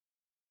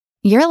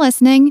You're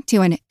listening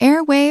to an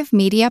Airwave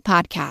Media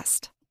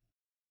Podcast.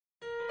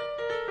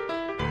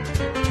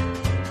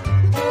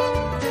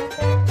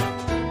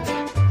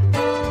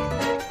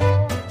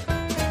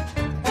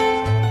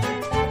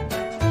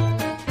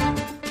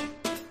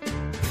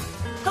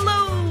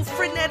 Hello,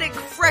 frenetic,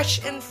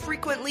 fresh, and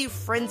frequently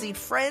frenzied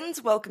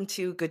friends. Welcome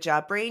to Good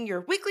Job Brain,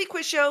 your weekly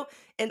quiz show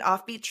and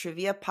offbeat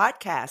trivia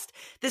podcast.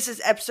 This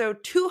is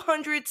episode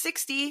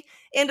 260,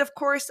 and of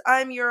course,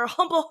 I'm your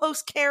humble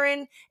host,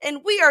 Karen,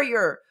 and we are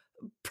your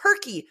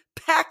perky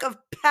pack of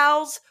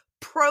pals,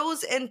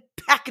 pros, and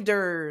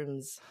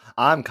pachyderms.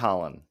 I'm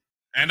Colin.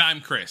 And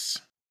I'm Chris.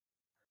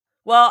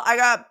 Well, I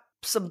got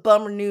some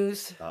bummer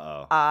news.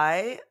 Uh-oh.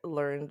 I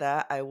learned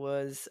that I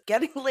was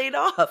getting laid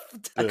off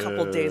a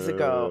couple days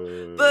ago.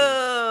 Boo.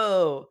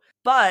 Boo!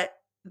 But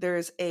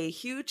there's a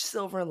huge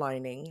silver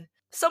lining.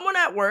 Someone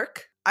at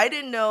work, I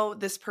didn't know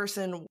this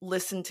person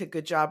listened to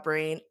Good Job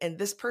Brain, and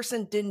this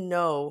person didn't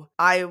know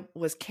I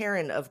was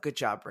Karen of Good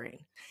Job Brain.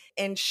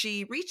 And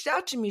she reached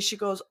out to me. She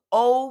goes,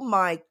 "Oh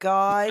my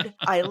God,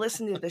 I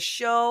listened to the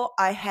show.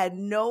 I had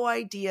no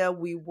idea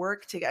we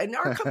worked together." And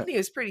our company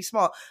is pretty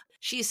small.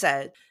 She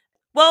said,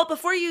 "Well,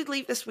 before you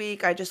leave this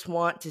week, I just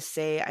want to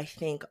say I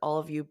think all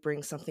of you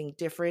bring something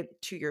different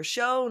to your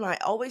show. And I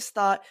always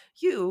thought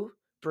you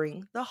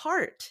bring the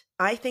heart.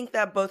 I think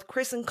that both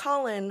Chris and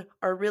Colin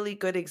are really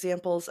good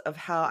examples of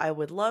how I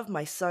would love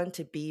my son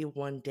to be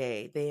one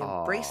day. They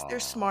embrace their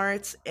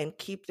smarts and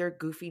keep their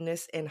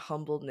goofiness and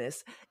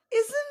humbleness."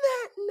 Isn't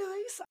that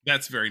nice?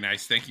 That's very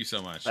nice. Thank you so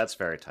much. That's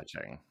very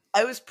touching.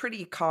 I was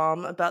pretty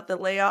calm about the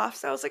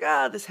layoffs. I was like,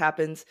 this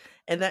happens.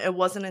 And then it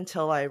wasn't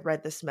until I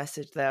read this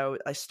message that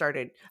I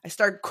started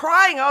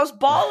crying. I was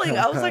bawling.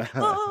 I was like,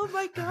 oh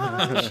my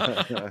gosh.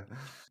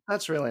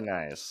 That's really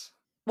nice.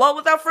 Well,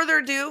 without further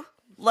ado,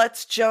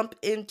 let's jump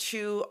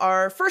into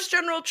our first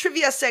general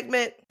trivia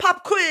segment,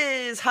 Pop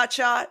Quiz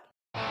Hotshot.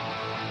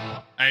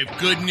 I have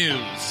good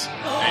news.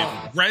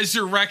 I've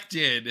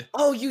resurrected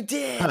Oh, you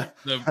did.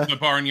 the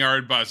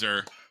barnyard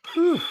buzzer.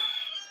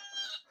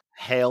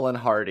 Hale and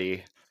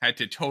hearty. Had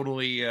to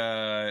totally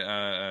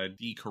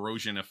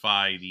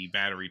decorrosionify the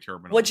battery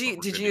terminal.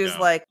 Did you use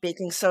like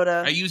baking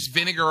soda? I used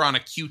vinegar on a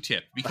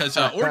Q-tip because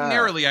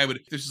ordinarily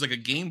if this was like a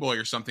Game Boy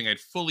or something, I'd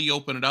fully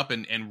open it up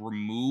and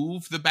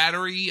remove the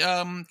battery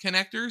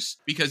connectors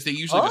because they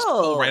usually just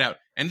pull right out.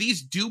 And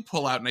these do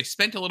pull out, and I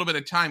spent a little bit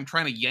of time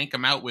trying to yank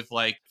them out with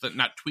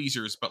not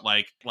tweezers, but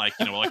like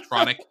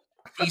electronic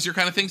tweezer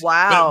kind of things.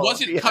 Wow.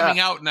 But it wasn't coming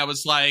out, and I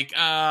was like,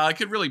 I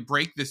could really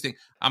break this thing.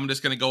 I'm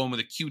just going to go in with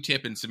a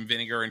Q-tip and some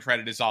vinegar and try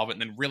to dissolve it,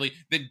 and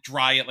then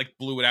dry it, like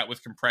blew it out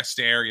with compressed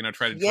air,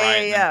 try to dry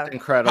it. Yeah.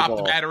 Incredible. Pop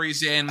the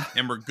batteries in,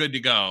 and we're good to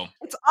go.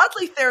 It's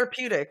oddly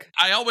therapeutic.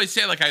 I always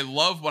say, I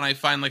love when I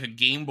find like a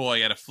Game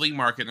Boy at a flea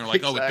market, and they're like,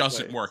 Exactly. oh, it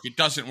doesn't work. It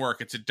doesn't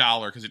work. It's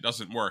 $1 because it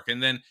doesn't work.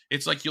 And then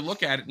it's like you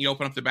look at it and you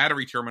open up the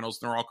battery terminals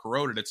and they're all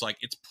corroded. It's like,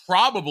 it's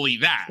probably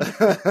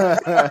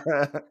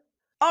that.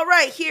 All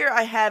right, here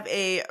I have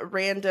a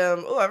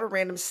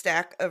random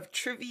stack of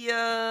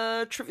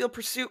Trivial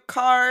Pursuit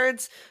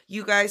cards.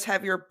 You guys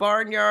have your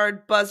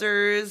barnyard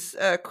buzzers.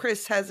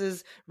 Chris has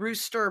his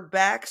rooster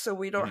back, so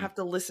we don't have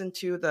to listen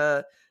to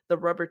the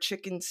rubber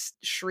chickens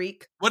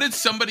shriek. What did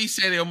somebody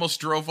say? They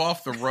almost drove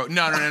off the road.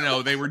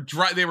 No. They were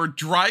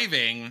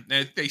driving.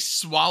 They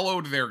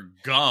swallowed their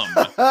gum.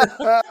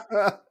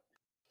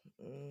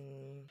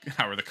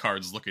 How are the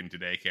cards looking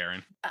today,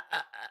 Karen?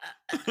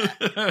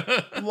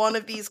 One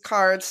of these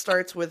cards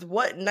starts with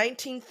what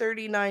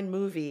 1939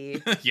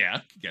 movie?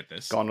 Yeah, get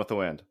this. Gone with the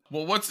Wind.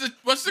 Well, what's the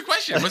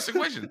question? What's the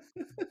question?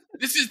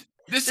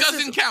 This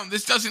doesn't count.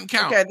 This doesn't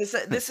count. Okay,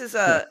 this is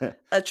a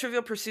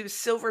Trivial Pursuit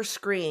silver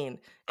screen.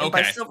 And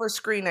by silver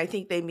screen, I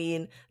think they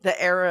mean the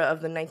era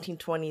of the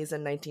 1920s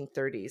and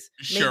 1930s.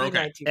 Sure, maybe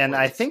okay. 1940s. And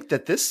I think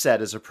that this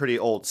set is a pretty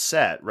old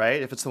set, right?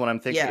 If it's the one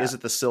I'm thinking, Yeah. is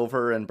it the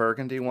silver and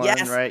burgundy one,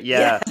 Yes. right?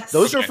 Yeah. Yes.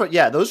 Those Okay.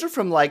 are those are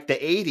from like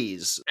the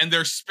 80s. And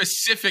they're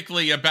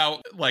specifically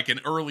about like an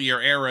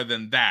earlier era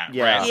than that,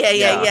 Yeah. right?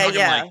 Yeah. We're talking,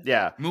 Yeah. like,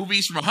 Yeah.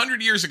 movies from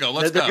 100 years ago.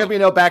 Let's There's go. going to be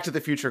no Back to the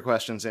Future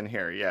questions in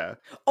here. Yeah.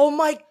 Oh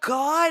my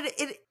God!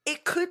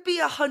 It could be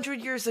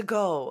 100 years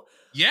ago.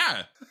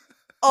 Yeah.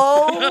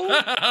 Oh,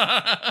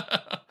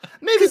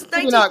 Maybe it's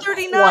not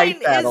 1939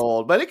 quite that is-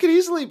 old, but it could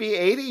easily be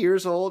 80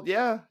 years old.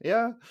 Yeah.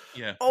 Yeah.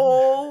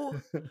 oh,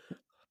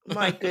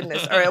 my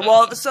goodness! All right.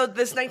 Well, so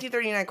this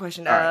 1939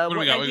 question. All right, What do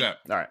we got? What do we got?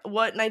 All right.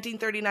 What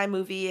 1939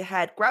 movie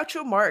had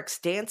Groucho Marx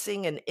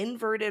dancing an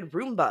inverted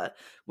Roomba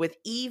with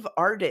Eve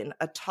Arden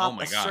atop Oh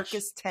my a gosh.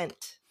 circus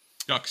tent?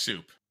 Duck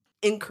soup.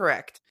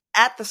 Incorrect.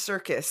 At the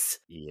circus.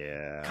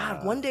 Yeah.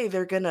 God, one day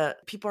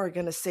people are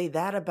gonna say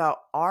that about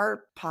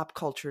our pop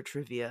culture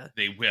trivia.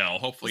 They will.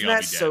 Hopefully, Isn't I'll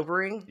that be dead.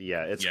 sobering?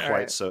 Yeah, it's Yeah.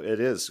 quite so. It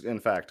is, in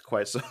fact,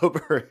 quite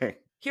sobering.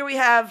 Here we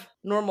have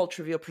normal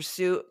Trivial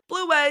Pursuit.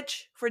 Blue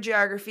Wedge for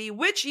geography.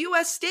 Which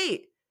U.S.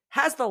 state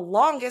has the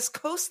longest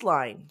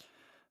coastline?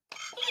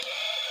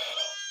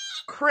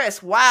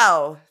 Chris,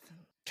 wow.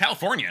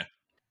 California.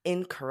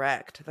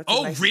 Incorrect. That's a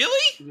Oh, nice-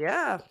 really?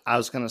 Yeah. I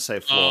was going to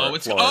say Oh,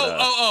 it's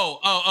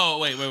Florida.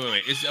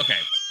 wait. It's okay.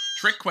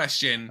 Trick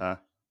question.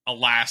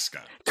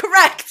 Alaska.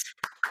 Correct.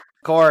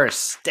 Of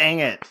course. Dang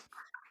it.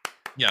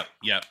 Yep.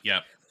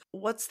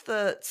 What's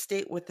the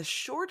state with the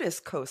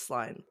shortest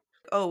coastline?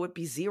 Oh, it would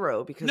be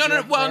 0 because No.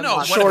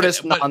 landlocked-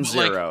 Shortest but,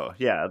 non-zero.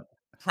 Yeah.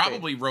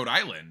 Probably Rhode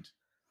Island.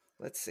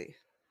 Let's see.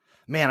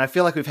 Man, I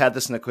feel like we've had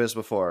this in a quiz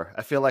before.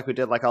 I feel like we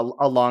did like a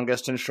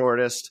longest and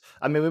shortest.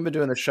 I mean, we've been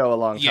doing the show a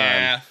long time.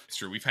 Yeah, it's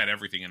true. We've had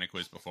everything in a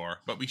quiz before,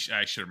 but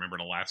I should have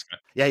remembered Alaska.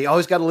 Yeah, you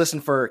always got to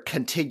listen for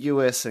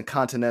contiguous and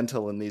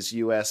continental in these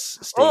U.S.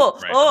 state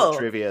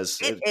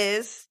trivias. It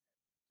is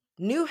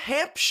New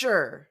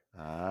Hampshire.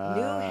 New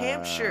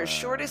Hampshire,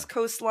 shortest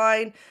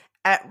coastline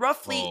at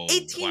roughly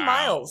 18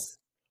 miles.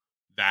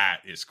 That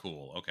is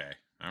cool. Okay.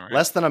 All right.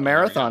 Less than a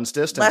marathon's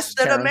distance. Less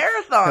than Karen. a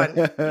marathon.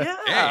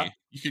 Yeah. Hey,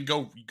 you could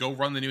go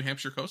run the New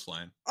Hampshire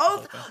coastline.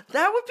 Oh,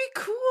 that would be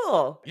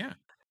cool. Yeah.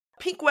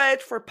 Pink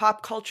Wedge for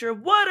pop culture.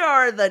 What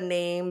are the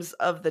names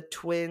of the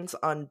twins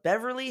on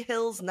Beverly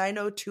Hills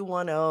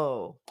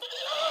 90210?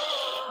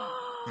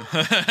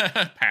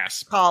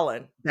 Pass.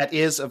 Colin. That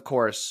is, of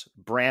course,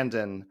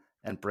 Brandon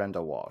and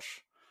Brenda Walsh.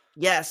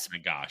 Yes. Oh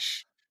my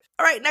gosh.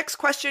 All right, next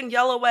question,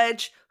 Yellow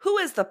Wedge. Who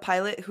is the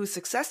pilot who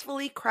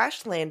successfully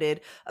crash-landed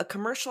a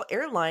commercial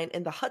airline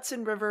in the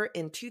Hudson River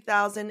in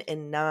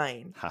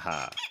 2009?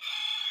 Haha.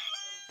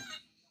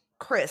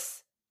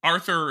 Chris.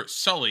 Arthur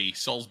Sully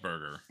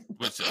Sulzberger.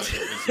 You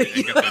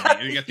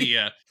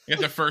get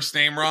the first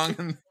name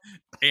wrong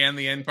and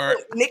the end part.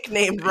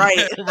 Nicknamed right.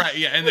 Right,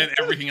 yeah, and then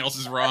everything else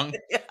is wrong.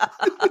 Yeah.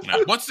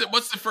 No. What's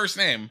the first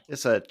name?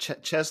 It's a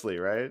Chesley,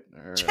 right?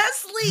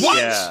 Chesley! What?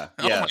 Yeah.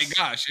 Oh yes. my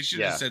gosh, I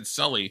should have said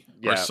Sully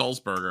or Yeah.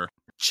 Sulzberger.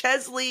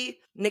 Chesley,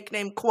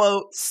 nickname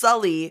quote,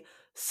 Sully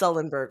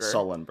Sullenberger.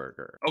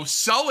 Sullenberger. Oh,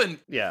 Sullen.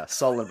 Yeah,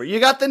 Sullenberger.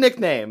 You got the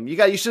nickname.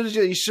 You should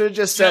have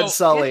just said No.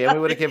 Sully, and we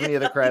would have given you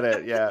the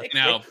credit. Yeah.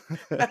 No.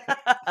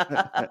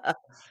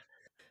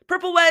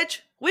 Purple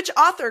Wedge. Which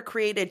author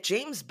created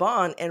James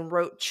Bond and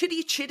wrote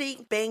Chitty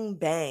Chitty Bang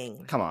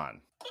Bang? Come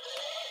on.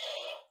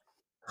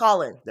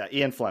 Colin. Yeah,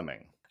 Ian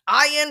Fleming.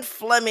 Ian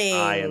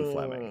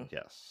Fleming.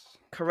 Yes.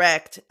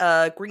 Correct.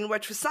 Green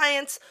Wedge for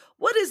science.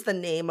 What is the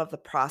name of the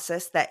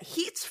process that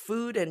heats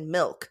food and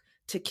milk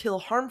to kill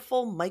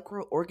harmful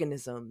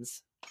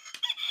microorganisms?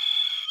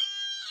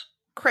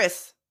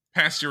 Chris.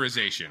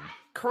 Pasteurization.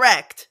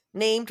 Correct.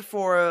 Named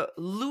for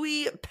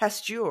Louis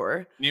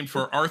Pasteur. Named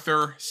for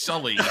Arthur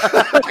Sully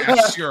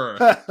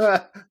Pasteur.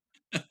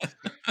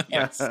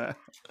 Yes.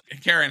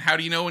 Karen, how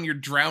do you know when you're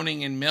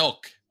drowning in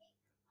milk?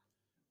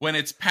 When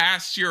it's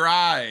past your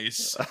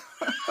eyes.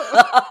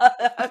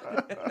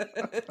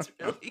 It's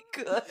really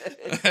good.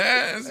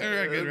 That's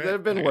very good, right? There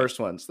have been worse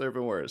ones. There have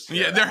been worse.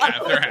 Yeah, there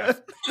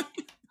have.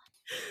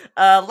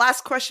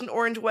 Last question,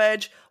 Orange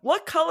Wedge.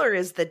 What color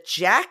is the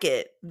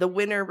jacket the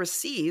winner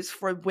receives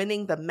for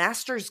winning the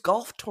Masters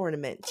Golf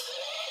Tournament?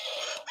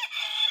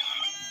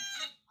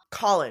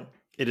 Colin.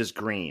 It is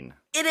green.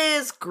 It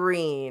is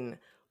green.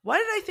 Why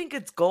did I think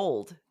it's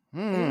gold?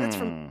 Maybe that's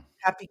from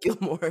Happy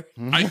Gilmore.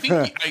 I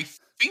think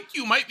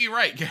you might be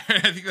right,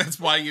 Karen. I think that's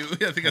why you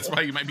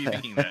might be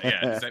thinking that.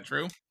 Yeah, is that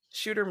true?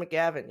 Shooter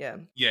McGavin, yeah.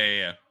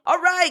 Yeah. All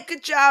right,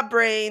 good job,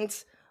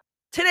 brains.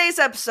 Today's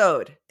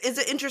episode is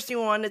an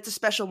interesting one. It's a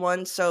special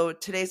one. So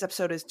today's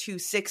episode is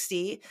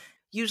 260.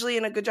 Usually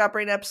in a Good Job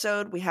Brain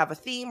episode, we have a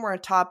theme or a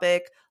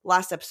topic.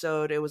 Last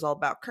episode, it was all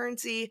about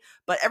currency.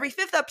 But every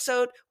 5th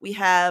episode, we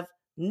have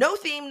no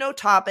theme, no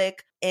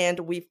topic, and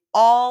we've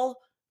all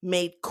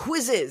made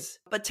quizzes.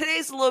 But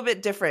today's a little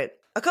bit different.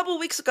 A couple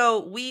weeks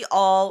ago, we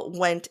all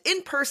went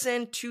in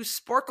person to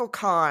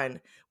Sporclecon,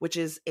 which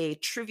is a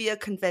trivia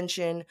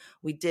convention.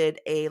 We did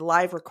a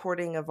live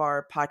recording of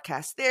our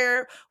podcast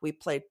there. We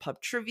played pub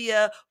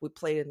trivia. We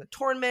played in the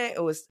tournament.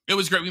 It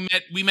was great.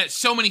 We met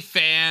so many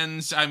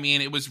fans. I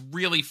mean, it was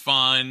really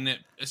fun.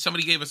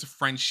 Somebody gave us a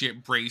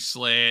friendship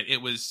bracelet.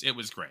 It was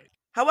great.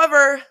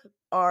 However,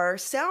 our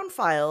sound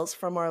files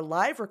from our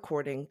live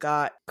recording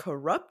got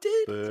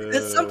corrupted.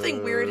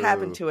 Something weird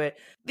happened to it.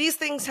 These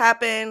things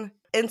happen.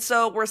 And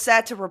so we're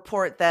sad to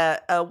report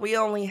that we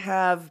only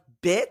have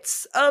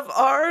bits of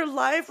our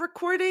live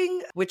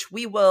recording, which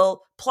we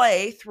will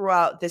play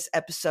throughout this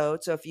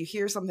episode. So if you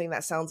hear something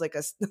that sounds like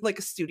a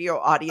studio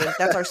audience,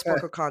 that's our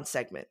Sporclecon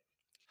segment.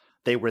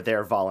 They were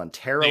there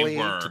voluntarily.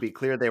 To be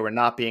clear, they were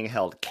not being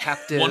held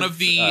captive. One of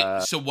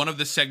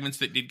the segments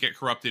that did get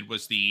corrupted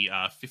was the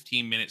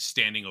 15-minute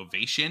standing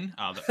ovation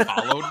that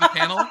followed the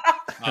panel.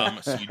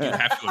 So you do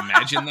have to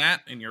imagine that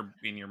in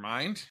your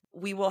mind.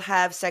 We will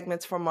have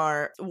segments from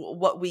our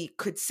what we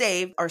could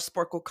save our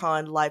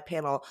Sporclecon live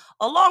panel,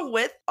 along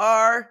with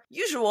our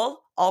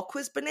usual All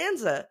Quiz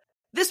Bonanza.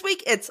 This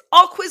week it's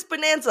All Quiz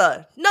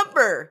Bonanza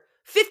number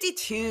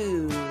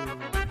 52.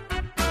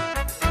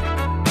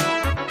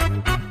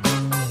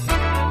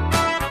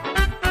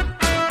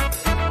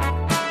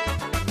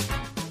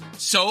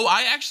 So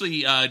I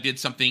actually did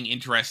something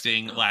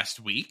interesting last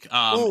week.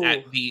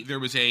 There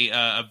was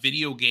a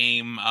video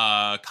game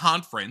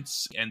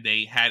conference, and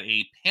they had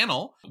a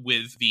panel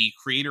with the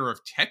creator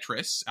of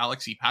Tetris,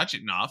 Alexei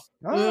Pajitnov,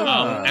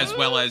 as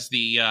well as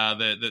the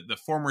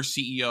former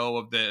CEO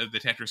of the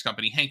Tetris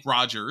company, Hank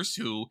Rogers,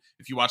 who,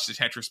 if you watch the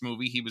Tetris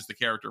movie, he was the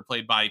character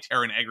played by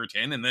Taron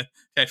Egerton in the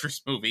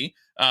Tetris movie,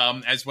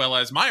 as well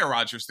as Maya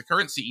Rogers, the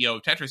current CEO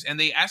of Tetris. And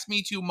they asked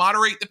me to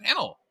moderate the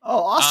panel.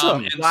 Oh,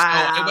 awesome. And wow.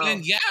 So I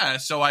went in,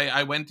 so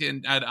I went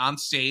in on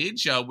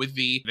stage with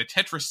the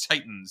Tetris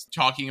Titans,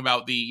 talking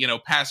about the,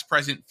 past,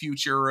 present,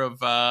 future of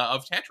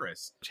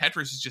Tetris.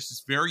 Tetris is just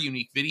this very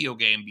unique video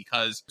game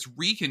because it's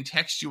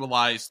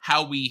recontextualized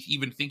how we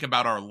even think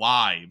about our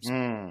lives.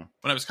 When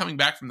I was coming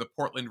back from the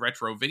Portland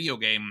Retro Video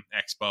Game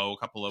Expo a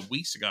couple of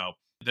weeks ago,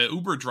 the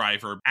Uber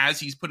driver, as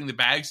he's putting the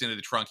bags into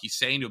the trunk, he's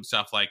saying to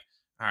himself, like,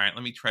 all right,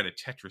 let me try to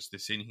Tetris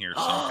this in here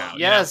somehow.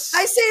 Yes.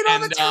 I say it all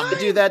the time. I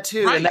do that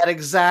too, in that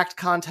exact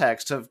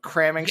context of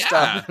cramming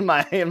stuff in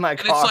my car. And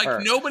it's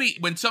like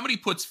when somebody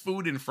puts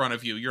food in front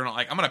of you, you're not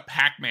like, I'm going to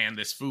Pac-Man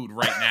this food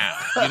right now.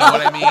 You know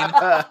what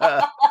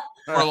I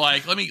mean? Or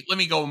like, let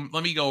me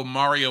go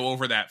Mario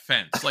over that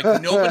fence. Like,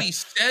 nobody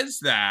says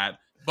that.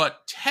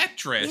 But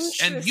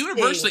Tetris, and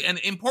universally, and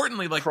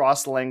importantly, like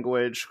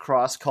cross-language,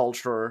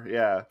 cross-culture,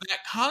 that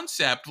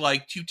concept,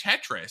 like, to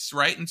Tetris,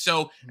 right? And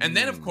so, and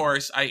then, of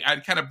course, I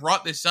kind of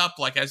brought this up,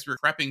 like, as we were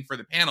prepping for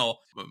the panel.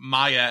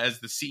 Maya, as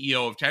the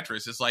CEO of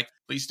Tetris, is like,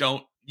 please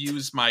don't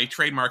use my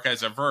trademark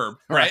as a verb,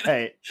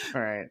 right?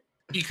 Right.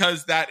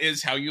 Because that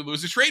is how you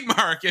lose a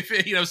trademark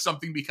if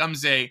something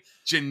becomes a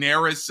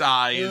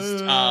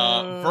genericized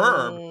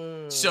verb.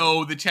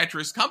 So the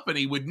Tetris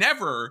company would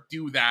never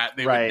do that.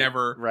 They would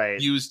never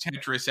use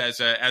Tetris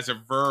as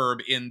a verb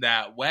in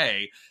that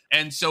way.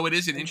 And so it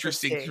is an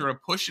interesting sort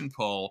of push and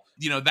pull.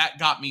 That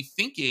got me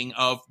thinking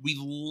of, we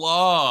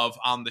love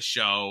on the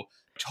show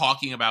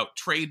talking about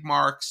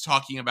trademarks,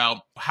 talking about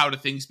how do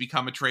things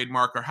become a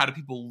trademark, or how do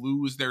people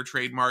lose their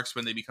trademarks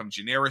when they become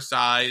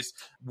genericized,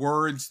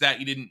 words that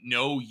you didn't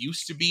know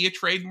used to be a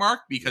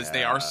trademark because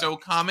they are so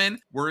common,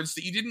 words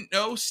that you didn't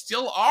know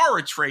still are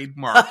a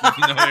trademark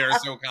even though they are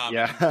so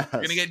common. You're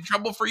going to get in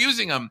trouble for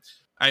using them.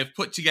 I've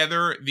put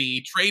together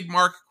the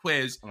trademark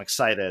quiz. I'm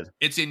excited.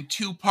 It's in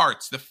 2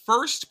 parts. The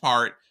first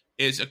part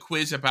is a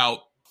quiz about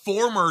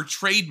former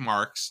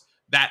trademarks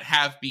that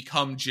have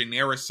become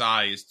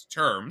genericized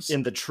terms.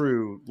 In the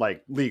true,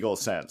 like, legal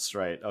sense,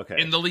 right? Okay.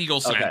 In the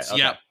legal sense,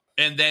 yep.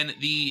 And then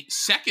the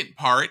second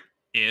part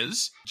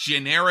is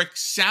generic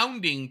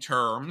sounding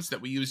terms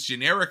that we use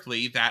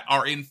generically that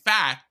are, in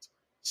fact,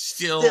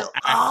 still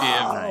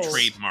active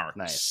trademarks.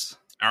 Nice.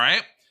 All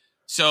right?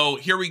 So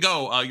here we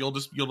go. You'll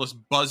just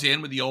buzz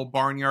in with the old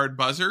barnyard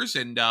buzzers,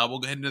 and we'll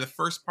go ahead into the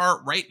first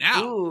part right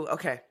now. Ooh,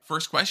 okay.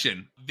 First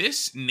question.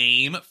 This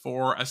name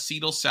for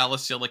acetyl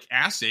salicylic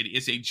acid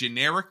is a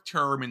generic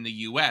term in the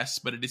U.S.,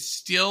 but it is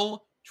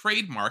still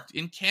trademarked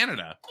in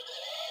Canada.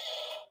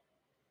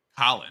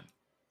 Colin.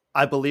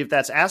 I believe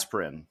that's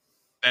aspirin.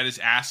 That is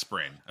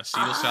aspirin,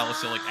 acetyl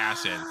salicylic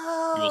acid.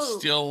 You will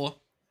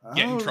still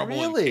get in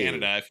trouble in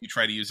Canada if you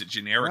try to use it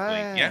generically.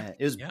 Right. Yeah,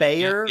 it was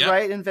Bayer,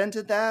 right?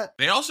 Invented that.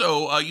 They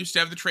also used to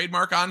have the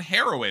trademark on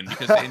heroin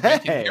because they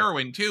invented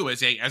heroin too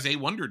as a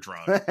wonder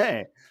drug.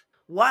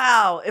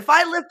 Wow! If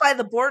I lived by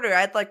the border,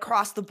 I'd like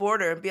cross the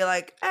border and be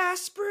like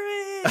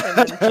aspirin, and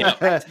then get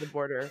back to the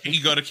border.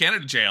 You go to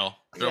Canada jail.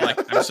 They're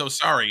like, I'm so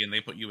sorry, and they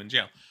put you in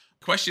jail.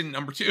 Question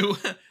number 2.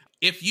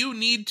 If you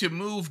need to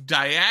move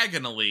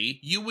diagonally,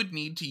 you would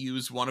need to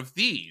use one of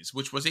these,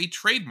 which was a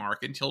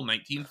trademark until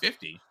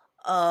 1950.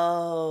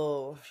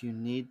 Oh. If you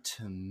need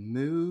to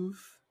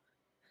move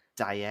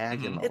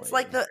diagonally. It's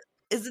like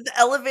is it the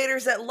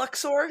elevators at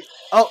Luxor?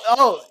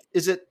 Oh,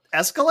 is it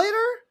escalator?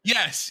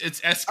 Yes, it's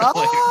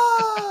escalator.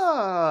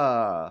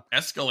 Ah.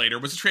 Escalator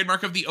was a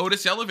trademark of the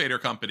Otis Elevator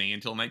Company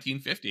until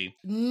 1950.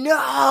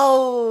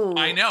 No.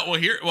 I know.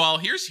 Here's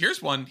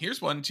one.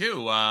 Here's one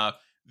too.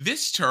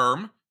 This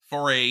term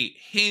for a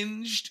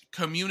hinged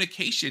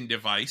communication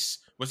device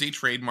was a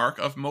trademark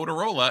of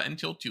Motorola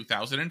until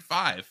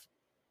 2005.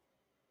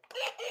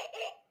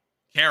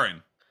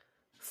 Karen.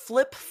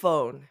 Flip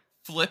phone.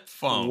 Flip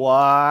phone.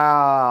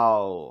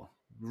 Wow.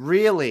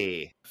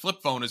 Really?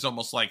 Flip phone is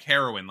almost like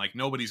heroin. Like,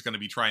 nobody's going to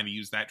be trying to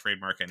use that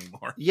trademark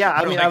anymore. Yeah,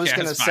 I mean, I was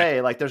going to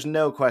say, like, there's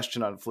no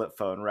question on flip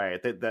phone, right?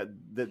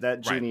 That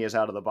genie is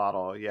out of the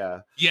bottle,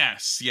 yeah.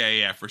 Yes,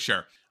 yeah, for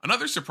sure.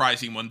 Another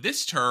surprising one,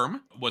 this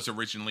term was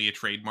originally a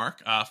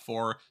trademark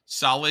for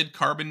solid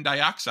carbon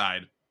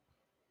dioxide.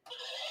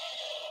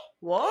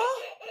 What?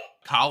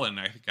 Colin,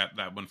 I think, got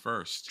that one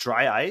first.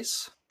 Dry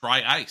ice?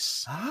 Dry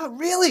ice. Ah,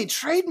 really?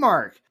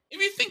 Trademark?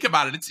 If you think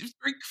about it, it's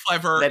very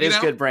clever. That is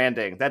good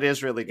branding. That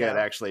is really good,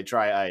 actually.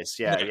 Dry ice.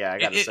 Yeah, I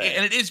gotta say.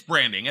 And it is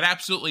branding. It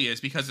absolutely is,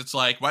 because it's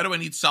like, why do I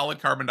need solid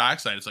carbon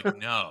dioxide? It's like,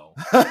 no.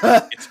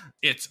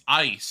 it's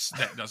ice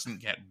that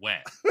doesn't get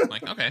wet. I'm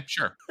like, okay,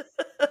 sure.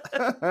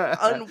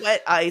 Unwet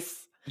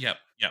ice. Yep.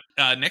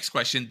 Next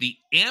question. The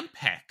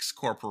Ampex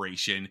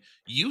Corporation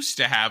used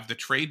to have the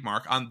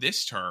trademark on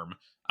this term.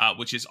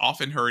 which is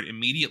often heard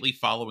immediately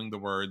following the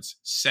words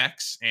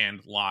sex and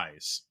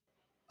lies.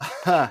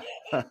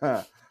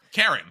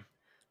 Karen.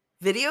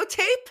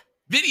 Videotape?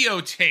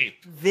 Videotape.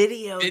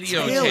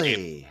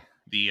 Really?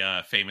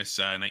 The famous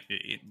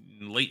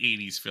late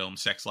 80s film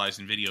Sex, Lies,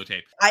 and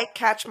Videotape. I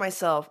catch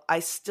myself.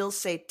 I still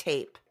say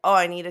tape. Oh,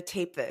 I need to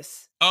tape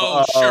this.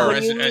 Oh, sure.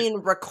 When you mean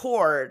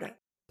record.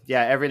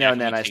 Yeah, every now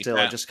and then it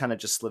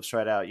just slips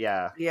right out.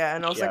 Yeah. Yeah,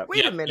 and I was like,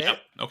 wait a minute.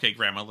 Okay,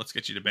 Grandma, let's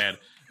get you to bed.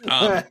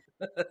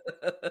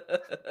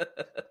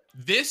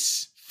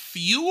 This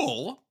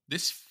fuel,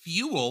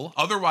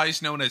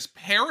 otherwise known as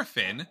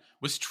paraffin,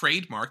 was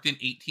trademarked in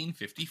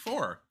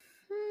 1854.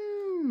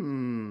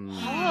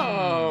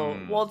 Oh,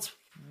 well, it's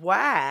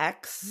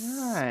wax.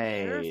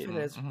 Right. Paraffin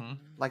is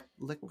like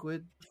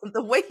liquid.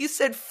 The way you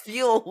said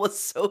fuel was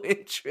so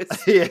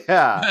interesting.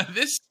 Yeah.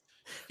 This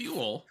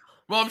fuel.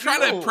 Well, I'm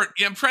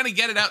trying to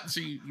get it out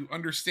so you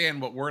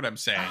understand what word I'm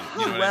saying.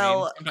 You know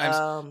what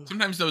I mean?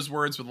 Sometimes those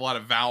words with a lot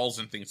of vowels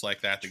and things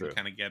like that, they can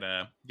kind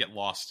of get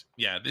lost.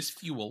 Yeah, this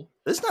fuel.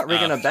 This is not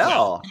ringing a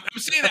bell.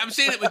 I'm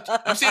saying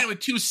it with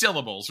two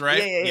syllables,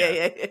 right?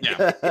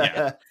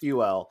 Yeah.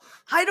 Fuel.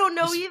 I don't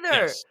know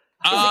either.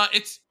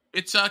 Yes.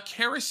 It's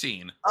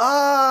kerosene.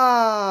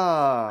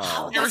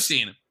 Oh,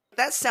 kerosene.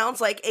 That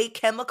sounds like a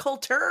chemical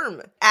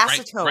term.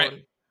 Acetone.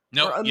 Right.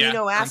 No, or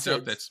amino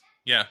acids.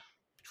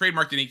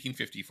 Trademarked in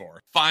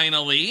 1854.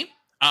 Finally,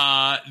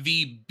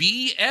 the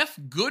B.F.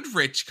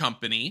 Goodrich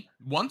Company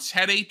once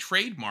had a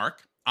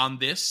trademark on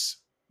this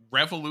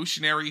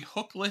revolutionary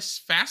hookless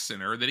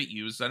fastener that it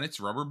used on its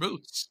rubber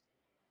boots.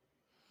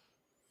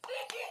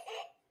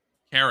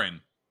 Karen.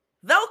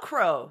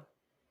 Velcro.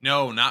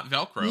 No, not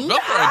Velcro. Velcro,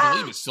 I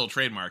believe, is still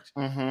trademarked.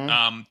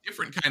 Mm-hmm.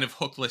 Different kind of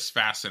hookless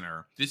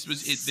fastener. This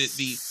was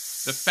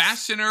the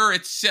fastener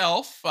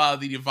itself,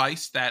 the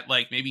device that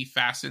maybe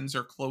fastens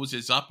or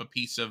closes up a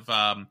piece of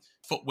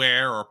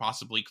footwear or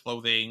possibly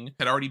clothing,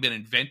 had already been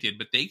invented,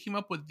 but they came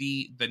up with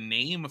the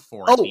name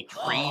for it, the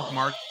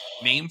trademark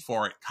name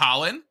for it.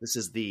 Colin? This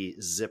is the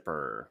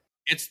zipper.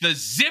 It's the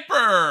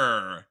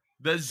zipper.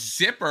 The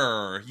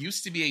zipper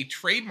used to be a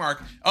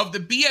trademark of the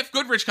B.F.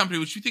 Goodrich Company,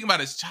 which you think about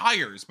as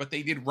tires, but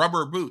they did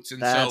rubber boots.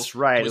 And that's so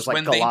right. It was like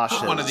when galoshes. They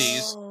put one of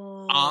these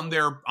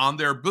on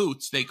their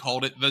boots, they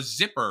called it the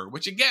zipper,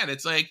 which again,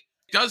 it's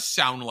does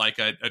sound like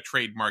a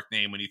trademark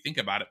name when you think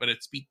about it, but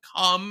it's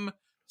become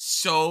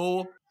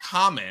so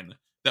common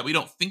that we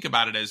don't think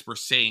about it as we're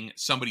saying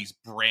somebody's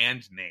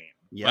brand name.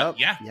 Yep.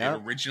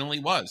 It originally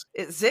was.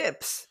 It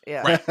zips.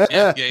 Yeah. Right.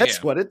 Yeah.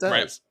 That's what it does.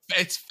 Right.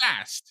 It's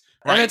fast.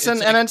 Right? And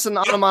it's an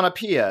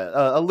onomatopoeia,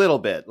 a little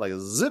bit, like a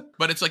zip.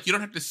 But it's you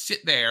don't have to sit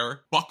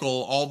there,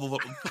 buckle all the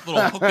little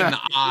hook in the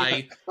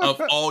eye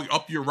of all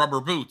up your rubber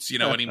boots,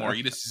 anymore.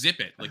 You just zip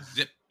it,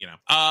 zip,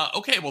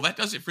 Okay, well, that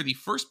does it for the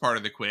first part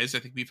of the quiz. I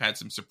think we've had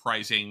some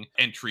surprising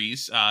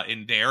entries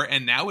in there.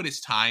 And now it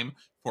is time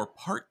for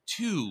part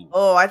 2.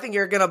 Oh, I think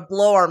you're going to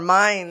blow our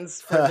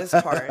minds for this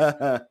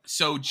part.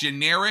 So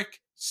generic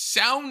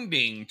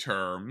sounding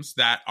terms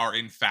that are,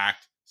 in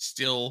fact,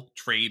 still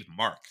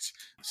trademarked.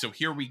 So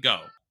here we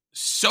go.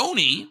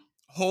 Sony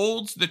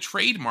holds the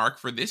trademark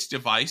for this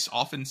device,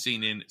 often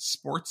seen in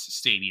sports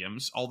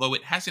stadiums, although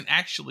it hasn't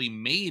actually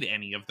made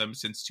any of them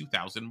since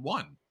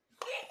 2001.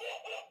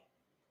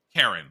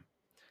 Karen.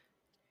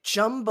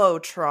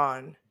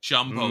 Jumbotron.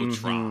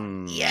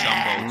 Mm-hmm.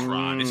 Yeah.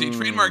 Jumbotron is a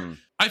trademark.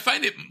 I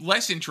find it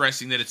less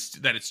interesting that it's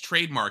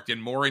trademarked,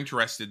 and more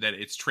interested that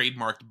it's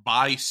trademarked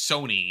by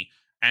Sony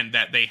and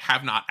that they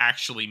have not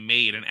actually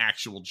made an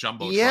actual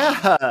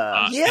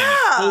Jumbotron in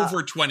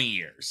over 20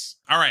 years.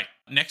 All right,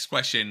 next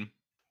question.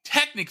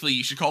 Technically,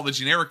 you should call the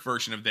generic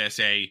version of this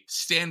a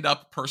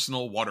stand-up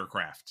personal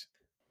watercraft.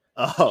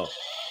 Oh.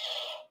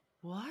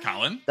 What?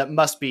 Colin? That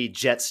must be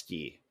jet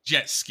ski.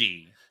 Jet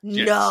ski.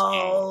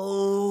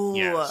 No.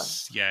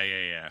 Yes.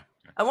 Yeah.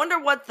 I wonder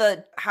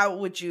how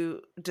would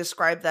you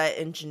describe that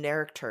in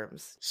generic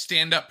terms?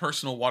 Stand-up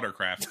personal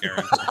watercraft,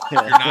 Karen.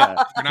 You're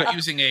not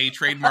using a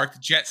trademarked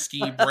jet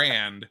ski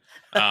brand.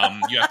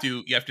 You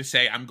have to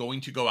say, I'm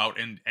going to go out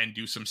and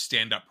do some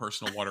stand-up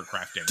personal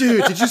watercrafting.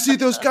 Dude, did you see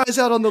those guys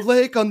out on the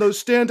lake on those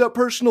stand-up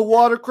personal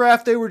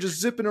watercraft? They were just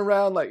zipping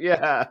around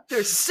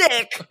they're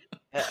sick.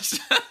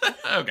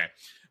 Okay.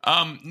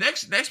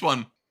 Next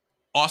one.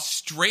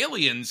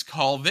 Australians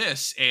call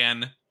this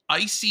an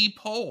icy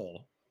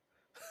pole.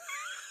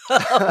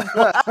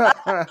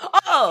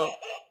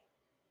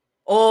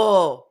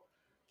 Oh.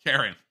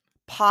 Karen.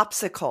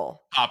 Popsicle.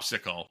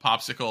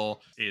 Popsicle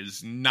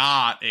is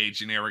not a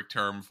generic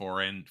term for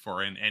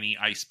any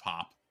ice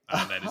pop.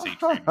 That is a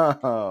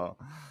trademark.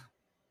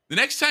 The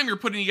next time you're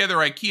putting together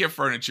IKEA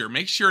furniture,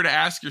 make sure to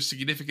ask your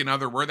significant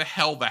other where the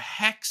hell the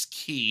hex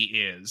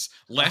key is,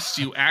 lest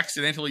you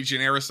accidentally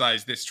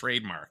genericize this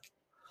trademark.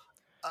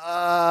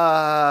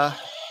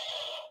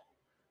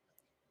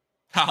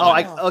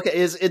 Okay.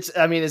 Is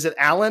it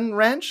Allen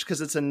wrench?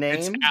 Because it's a name.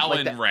 It's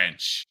Allen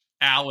wrench.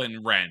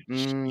 Allen wrench.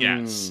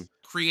 Yes.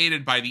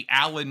 created by the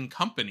Allen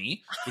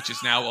Company, which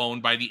is now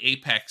owned by the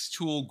Apex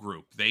Tool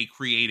Group. They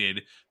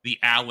created the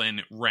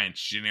Allen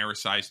wrench,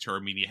 genericized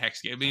term, media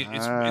hex. I mean,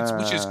 it's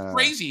which is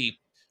crazy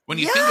when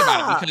you think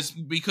about it,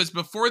 because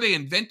before they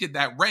invented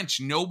that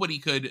wrench, nobody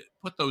could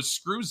put those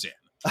screws in.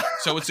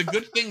 So it's a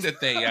good thing that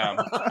they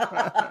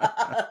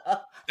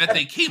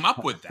came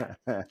up with that.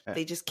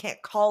 They just can't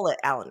call it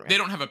Allen wrench. They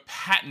don't have a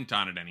patent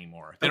on it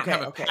anymore. They don't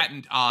have a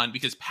patent on,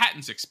 because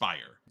patents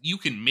expire. You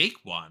can make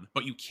one,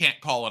 but you can't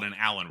call it an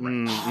Allen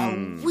wrench.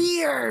 Oh,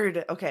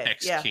 weird. Okay.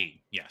 X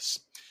key. Yes.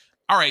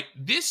 All right.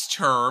 This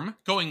term,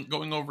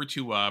 going over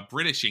to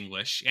British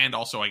English and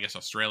also, I guess,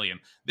 Australian,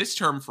 this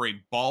term for a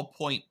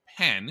ballpoint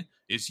pen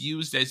is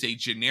used as a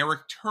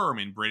generic term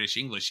in British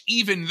English,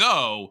 even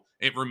though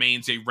it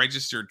remains a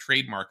registered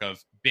trademark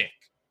of Bic.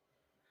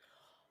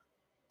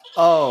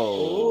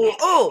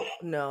 Oh,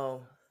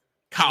 no.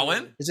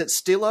 Colin? Is it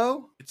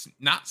Stilo? It's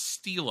not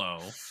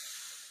Stilo.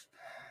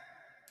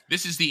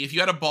 This is if you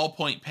had a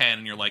ballpoint pen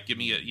and you're like, give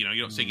me you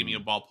don't say give me a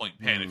ballpoint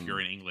pen if you're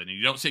in England, and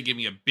you don't say give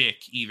me a Bic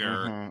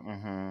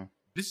either.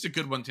 This is a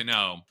good one to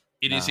know.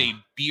 It is a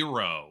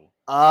Biro.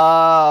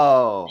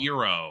 Oh.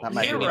 Biro. That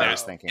might be what I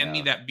was thinking. Hand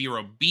me that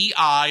Biro.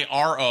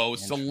 Biro.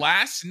 It's the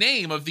last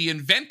name of the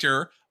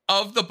inventor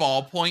of the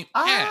ballpoint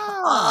pen.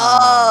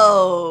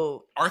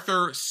 Oh.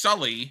 Arthur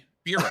Sully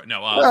Biro.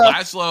 No,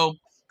 Laszlo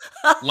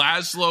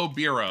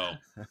Biro.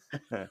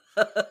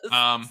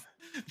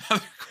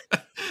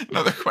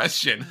 Another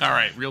question. All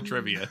right, real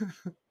trivia.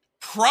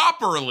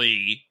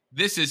 Properly,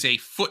 this is a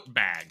foot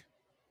bag.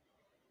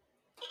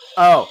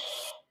 Oh.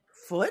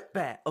 Foot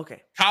bag.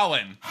 Okay.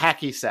 Colin.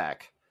 Hacky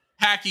sack.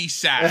 Hacky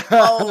sack.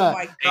 Oh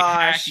my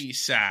gosh. A hacky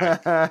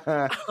sack.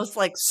 I was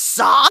like,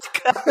 sock?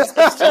 I was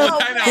like,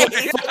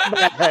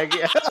 Bag,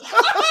 yeah.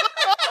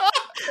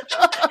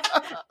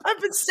 I've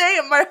been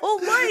saying it my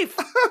whole life.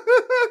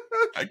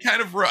 I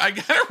kind of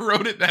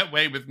wrote it that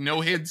way with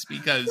no hints,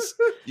 because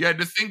you had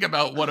to think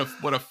about what a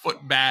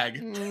foot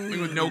bag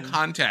with no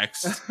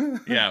context.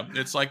 Yeah,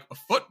 it's like a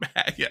foot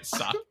bag. Yes,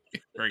 sock.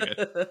 Very good.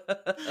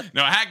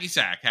 No, a hacky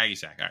sack. Hacky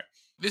sack. All right.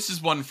 This is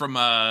one from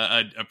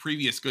a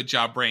previous Good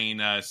Job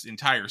Brain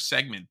entire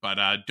segment, but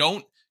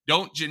don't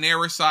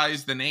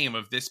genericize the name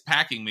of this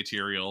packing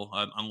material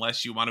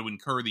unless you want to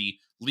incur the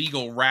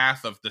legal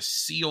wrath of the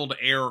Sealed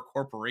Air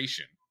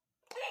Corporation.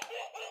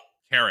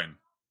 Karen.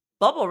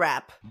 Bubble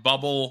wrap.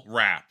 Bubble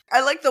wrap.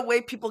 I like the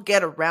way people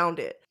get around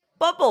it.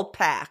 Bubble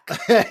pack.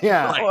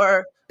 Yeah. Right.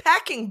 Or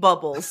packing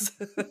bubbles.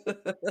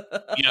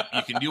 Yep,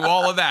 you can do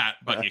all of that,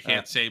 but you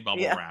can't say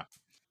bubble wrap.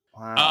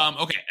 Wow.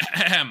 Okay.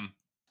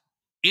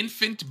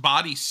 Infant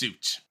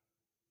bodysuit.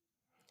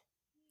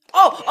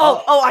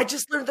 Oh, I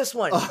just learned this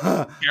one.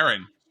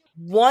 Karen.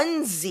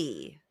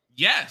 Onesie.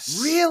 Yes.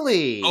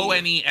 Really?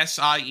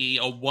 ONESIE,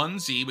 a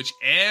onesie, which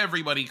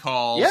everybody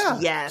calls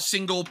Yes.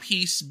 single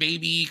piece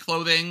baby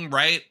clothing,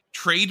 right?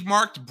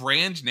 Trademarked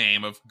brand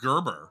name of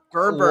Gerber.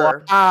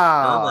 Gerber.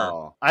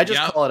 Wow. I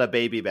just call it a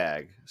baby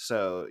bag.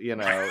 So,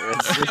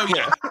 it's Oh,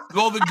 yeah.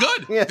 Well, then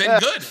good. Yeah. Then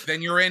good.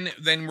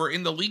 Then we're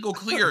in the legal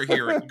clear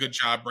here at Good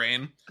Job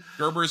Brain.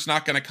 Gerber's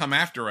not going to come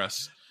after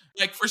us.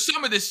 Like, for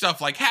some of this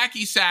stuff, like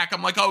hacky sack,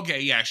 I'm like,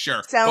 okay, yeah,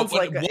 sure. Sounds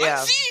but like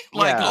onesie?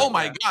 Like, oh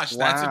my gosh,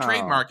 that's a Wow.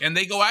 trademark. And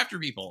they go after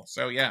people.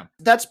 So, yeah.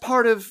 That's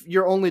part of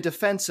your only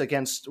defense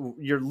against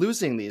you're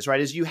losing these,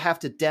 right? Is you have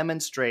to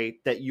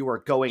demonstrate that you are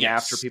going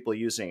after people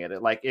using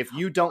it. Like, if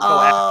you don't go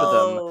after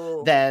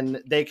them,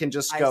 then they can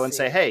just go and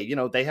say, hey,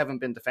 they haven't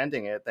been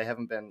defending it. They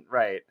haven't been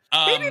right.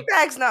 Baby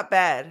bag's not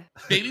bad.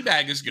 Baby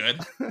bag is good.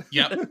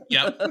 Yep.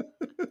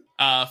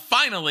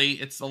 Finally,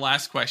 it's the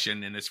last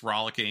question in this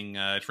rollicking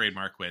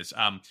trademark quiz.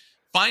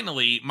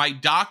 Finally, my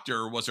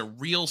doctor was a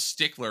real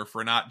stickler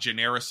for not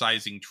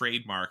genericizing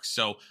trademarks,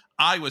 so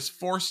I was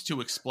forced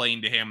to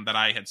explain to him that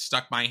I had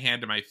stuck my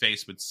hand in my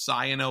face with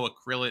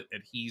cyanoacrylate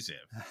adhesive.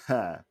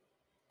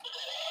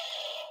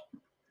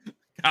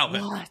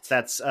 Colin. What?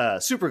 That's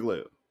super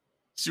glue.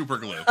 Super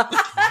glue.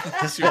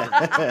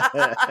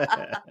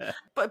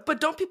 But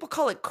don't people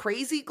call it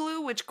crazy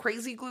glue? Which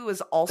crazy glue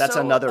is also That's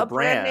another a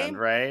brand brand, name?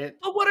 right?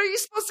 But what are you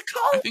supposed to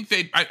call I it?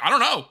 think I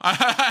don't know.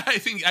 I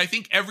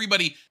think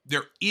everybody,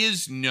 there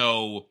is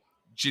no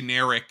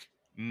generic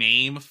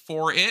name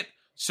for it,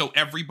 so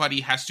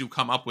everybody has to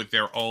come up with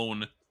their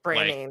own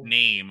Brand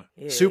name.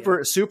 Yeah.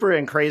 Super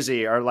and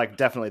crazy are like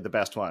definitely the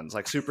best ones.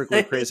 Like super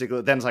glue, crazy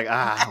glue. Then it's like,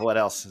 what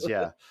else?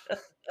 Yeah.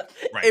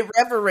 Right.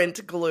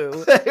 Irreverent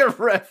glue.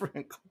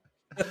 Irreverent glue.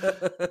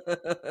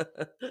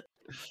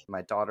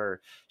 My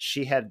daughter,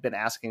 she had been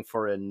asking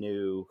for a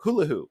new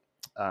hula hoop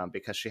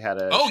because she had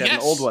an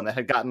old one that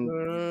had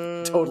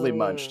gotten totally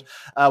munched.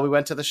 We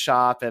went to the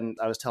shop and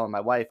I was telling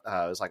my wife,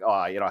 I was like,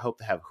 I hope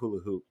they have hula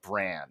hoop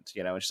brand,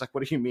 and she's like,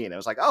 what do you mean? I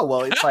was like,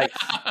 well, it's like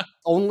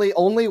only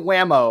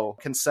Whammo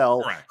can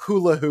sell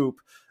hula hoop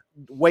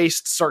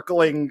waist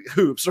circling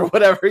hoops or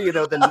whatever,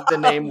 the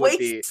name would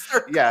be.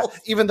 Yeah.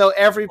 Even though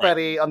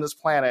everybody on this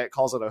planet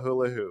calls it a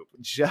hula hoop.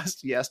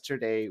 Just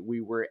yesterday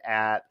we were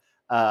at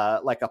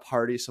like a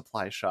party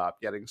supply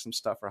shop getting some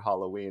stuff for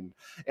Halloween,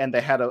 and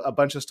they had a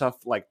bunch of stuff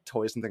like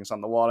toys and things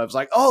on the wall. And I was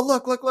like, oh,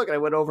 look. And I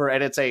went over,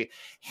 and it's a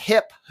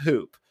hip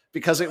hoop,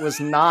 because it was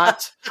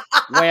not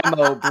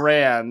Whammo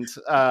brand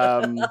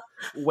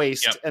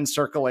waist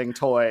encircling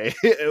toy.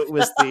 It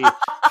was the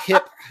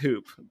hip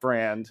hoop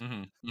brand.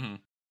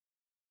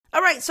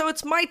 All right, so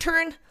it's my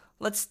turn.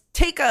 Let's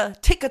take a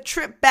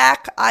trip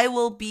back. I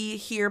will be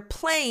here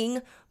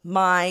playing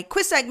my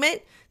quiz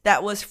segment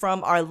that was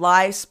from our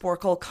live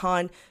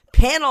Sporclecon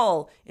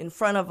panel in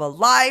front of a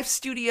live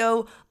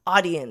studio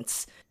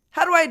audience.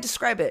 How do I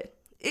describe it?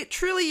 It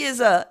truly is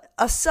a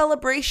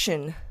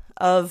celebration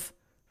of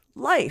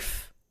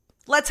life.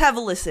 Let's have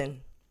a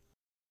listen.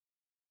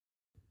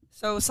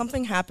 So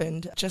something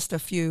happened just a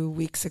few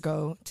weeks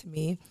ago to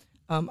me.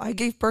 I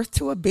gave birth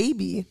to a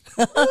baby.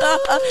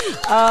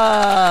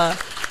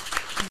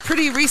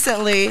 Pretty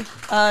recently,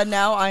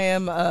 now I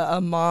am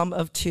a mom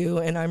of 2,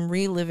 and I'm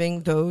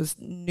reliving those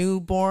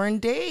newborn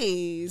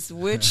days,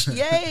 which,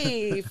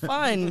 yay,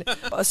 fun.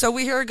 So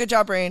we here at Good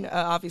Job Brain,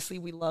 obviously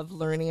we love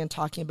learning and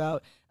talking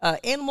about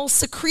animal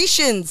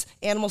secretions.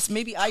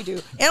 Maybe I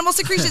do. Animal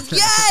secretions,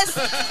 yes!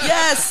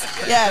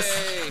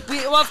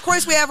 Of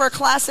course, we have our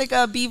classic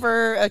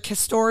beaver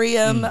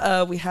castorium.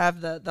 We have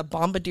the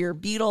bombardier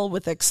beetle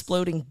with the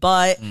exploding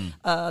butt,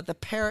 the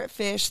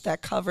parrotfish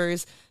that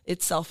covers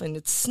itself in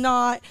its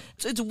snot.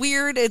 So it's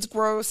weird, it's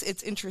gross,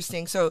 it's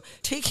interesting. So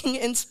taking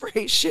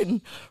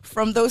inspiration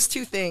from those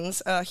two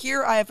things,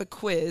 here I have a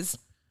quiz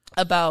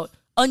about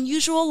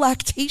unusual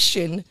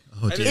lactation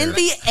in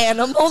the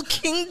animal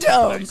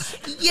kingdom.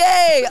 Nice.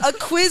 Yay! A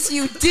quiz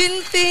you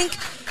didn't think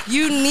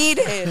you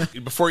needed.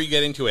 Before you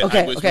get into it, we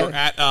were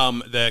at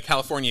the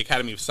California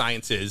Academy of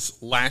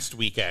Sciences last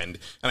weekend,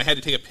 and I had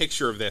to take a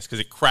picture of this because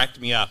it cracked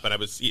me up. And it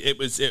was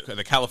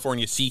the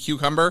California sea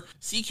cucumber.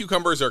 Sea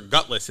cucumbers are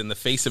gutless in the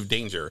face of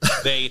danger.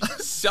 They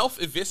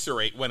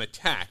self-eviscerate when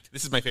attacked.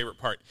 This is my favorite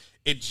part: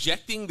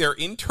 ejecting their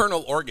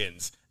internal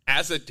organs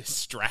as a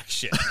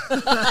distraction.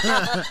 And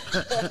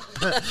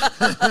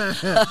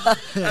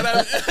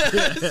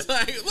it's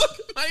like, look,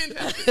 my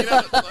intestine.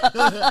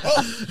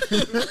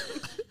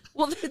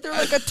 Well, they're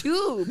like a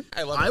tube.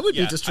 I would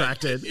be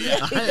distracted.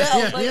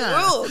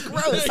 Oh,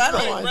 gross. I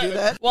don't want to do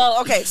that. Well,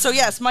 okay. So,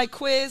 yes, my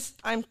quiz,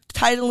 I'm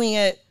titling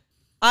it,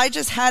 I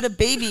just had a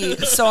baby,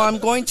 so I'm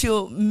going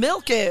to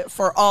milk it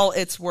for all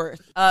it's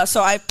worth.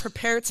 So I've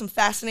prepared some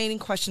fascinating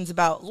questions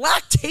about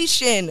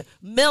lactation,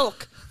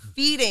 milk,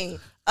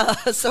 feeding.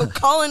 So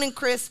Colin and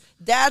Chris,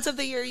 dads of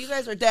the year. You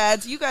guys are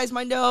dads. You guys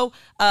might know.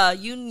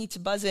 You need to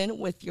buzz in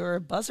with your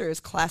buzzers,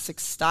 classic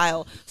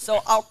style.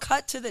 So I'll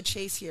cut to the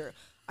chase here.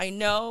 I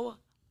know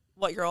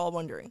what you're all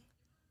wondering.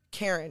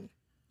 Karen,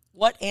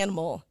 what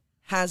animal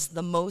has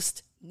the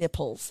most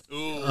nipples?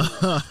 Ooh.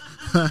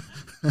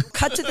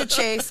 Cut to the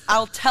chase.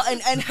 I'll tell.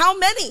 And how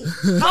many?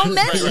 How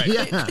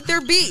many could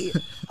there be?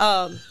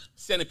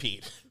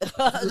 Centipede.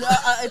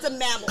 It's a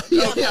mammal.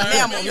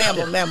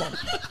 Mammal.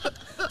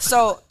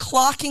 So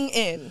clocking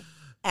in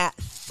at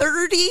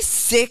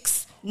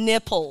 36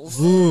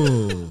 nipples.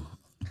 Ooh.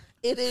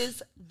 It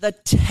is the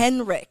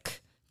tenric.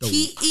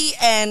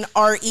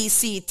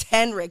 Tenrec.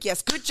 Tenric.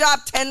 Yes, good job,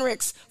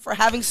 Tenrics, for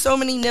having so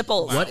many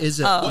nipples. What is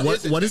it?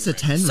 What is a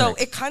tenric? So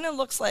it kind of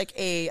looks like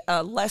a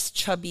less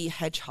chubby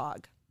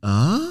hedgehog.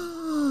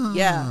 Oh.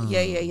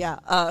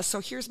 Yeah. So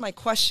here's my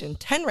question.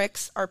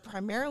 Tenrics are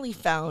primarily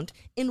found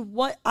in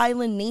what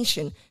island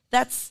nation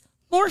that's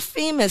more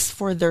famous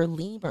for their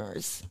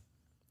lemurs?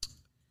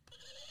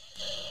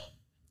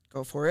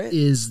 Go for it.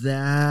 Is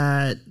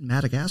that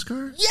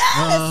Madagascar? Yes!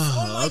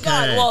 Oh my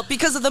God. Well,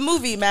 because of the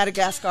movie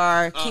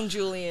Madagascar, King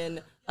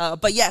Julian.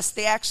 But yes,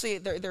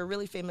 they're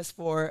really famous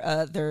for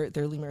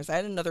their lemurs. I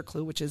had another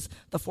clue, which is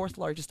the 4th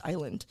largest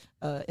island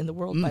in the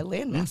world by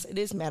landmass. It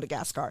is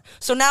Madagascar.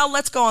 So now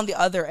let's go on the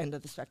other end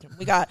of the spectrum.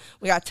 We got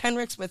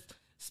tenrics with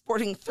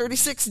sporting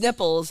 36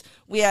 nipples.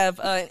 We have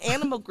an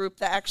animal group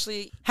that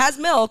actually has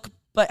milk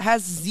but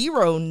has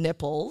 0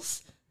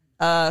 nipples.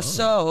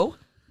 So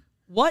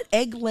what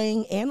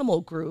egg-laying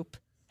animal group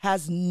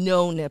has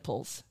no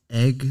nipples?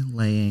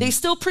 Egg-laying. They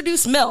still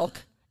produce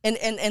milk.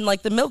 And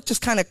like the milk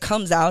just kind of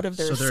comes out of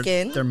their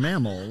skin. They're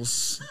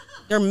mammals.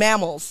 They're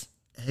mammals.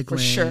 Egg-laying for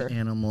sure.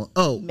 Animal.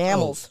 Oh,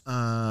 mammals.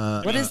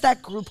 What is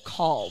that group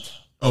called?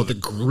 Oh, the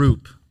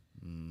group.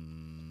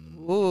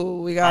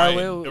 Ooh, we got. Right.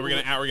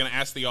 We're gonna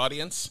ask the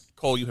audience.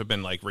 Cole, you have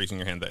been like raising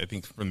your hand. I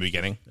think from the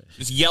beginning.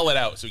 Just yell it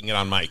out so we can get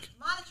on mic.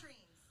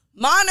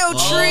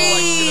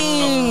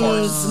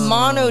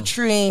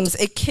 Monotremes,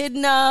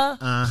 echidna,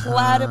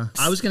 platypus.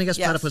 I was going to guess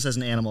platypus as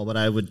an animal, but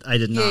I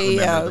did not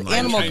remember the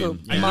animal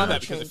group. I know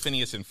that because of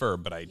Phineas and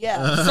Ferb, but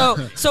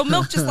so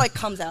milk just like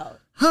comes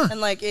out,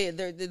 and like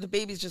the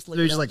babies just lick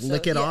it off.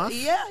 Lick it off.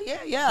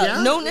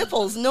 Yeah. No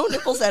nipples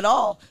at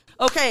all.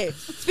 Okay,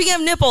 speaking of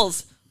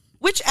nipples,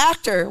 which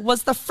actor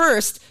was the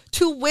first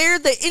to wear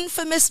the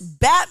infamous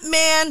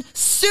Batman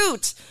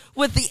suit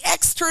with the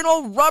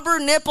external rubber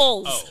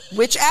nipples?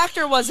 Which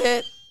actor was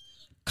it?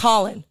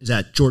 Colin. Is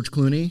that George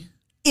Clooney?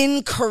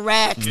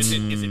 Incorrect. Is it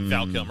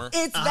Val Kilmer?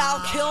 It's Val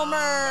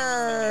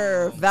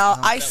Kilmer.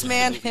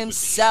 Iceman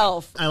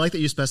himself. I like that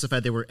you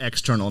specified they were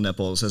external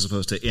nipples as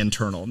opposed to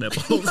internal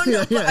nipples.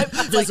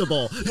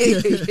 Visible.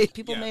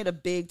 People made a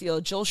big deal.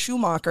 Joel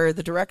Schumacher,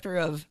 the director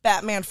of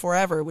Batman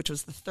Forever, which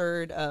was the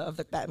third of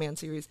the Batman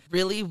series,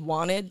 really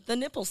wanted the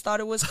nipples, thought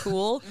it was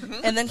cool.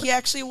 And then he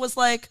actually was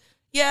like,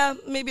 yeah,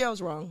 maybe I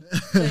was wrong.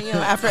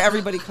 After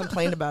everybody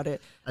complained about it.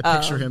 I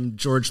picture him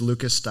George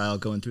Lucas style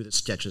going through the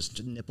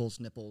sketches, nipples,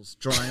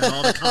 drawing on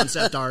all the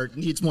concept art.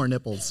 Needs more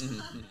nipples.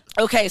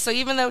 Okay, so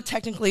even though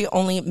technically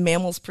only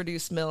mammals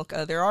produce milk,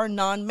 there are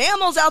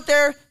non-mammals out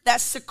there that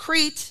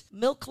secrete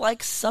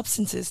milk-like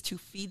substances to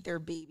feed their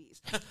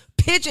babies.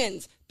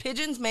 Pigeons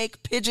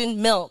make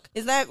pigeon milk.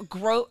 Isn't that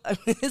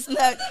isn't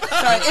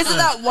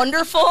that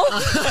wonderful?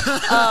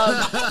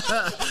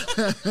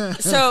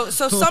 So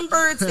some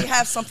birds, they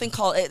have something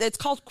called, it's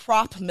called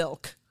crop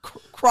milk.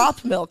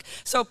 Crop milk.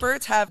 So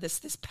birds have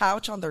this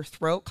pouch on their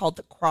throat called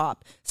the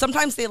crop.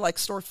 Sometimes they like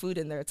store food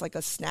in there. It's like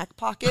a snack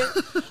pocket.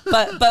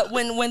 but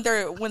when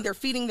they're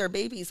feeding their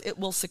babies, it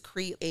will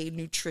secrete a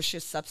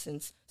nutritious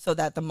substance so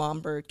that the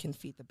mom bird can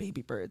feed the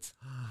baby birds.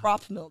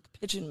 Crop milk,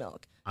 pigeon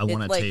milk. I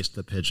want to taste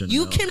the pigeon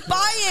You milk. can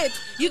buy it.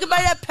 You can buy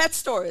it at pet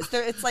stores.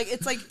 It's like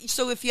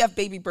so if you have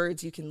baby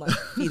birds, you can like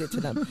feed it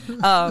to them.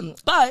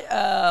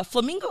 But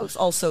flamingos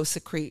also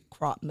secrete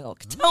crop milk.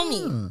 Tell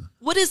me,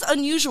 what is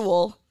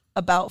unusual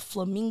about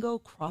flamingo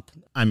crop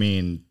milk? I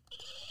mean,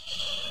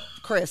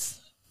 Chris.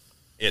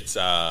 It's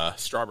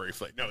strawberry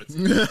flavor. No, it's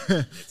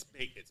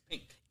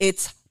pink.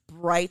 It's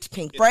bright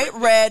pink, bright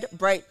red,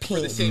 bright pink.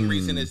 For the same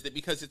reason as that,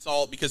 because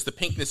the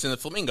pinkness in the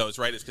flamingos,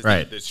 right? Is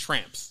because there's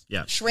shrimps.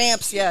 Yeah,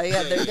 shrimps. Yeah.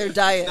 Their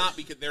diet. It's not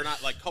because they're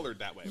not like colored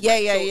that way. Yeah,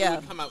 right? yeah, so yeah. It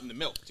would come out in the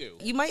milk too.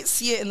 You might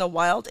see it in the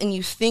wild, and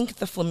you think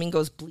the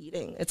flamingo's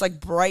bleeding. It's like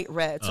bright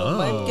red, so it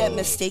might get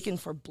mistaken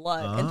for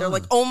blood, and they're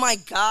like, "Oh my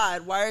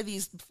god, why are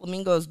these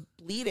flamingos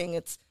bleeding?"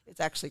 It's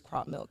actually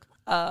crop milk.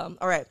 All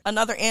right.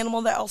 Another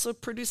animal that also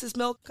produces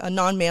milk, a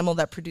non-mammal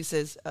that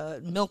produces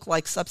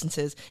milk-like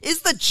substances,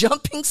 is the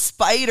jumping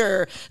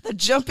spider. The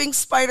jumping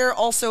spider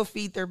also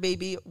feed their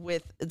baby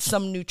with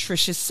some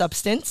nutritious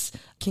substance.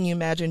 Can you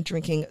imagine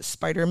drinking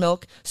spider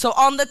milk? So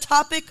on the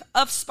topic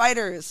of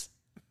spiders,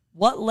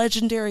 what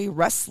legendary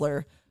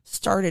wrestler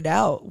started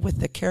out with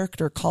the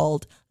character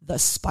called the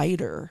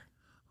Spider?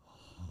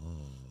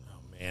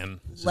 Man.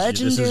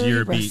 This is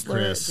your beat,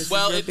 Chris.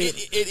 Well, it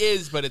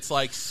is, but it's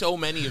like so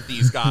many of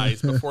these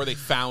guys, before they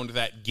found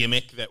that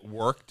gimmick that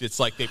worked, it's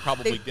like they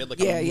probably did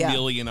like a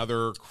million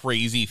other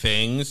crazy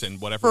things and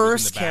whatever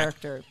was in the back.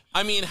 Character.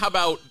 I mean, how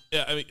about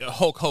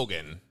Hulk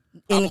Hogan?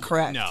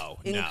 Incorrect.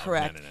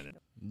 Incorrect. No.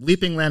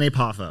 Leaping Lanny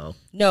Poffo.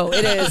 No,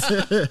 it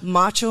is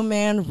Macho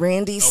Man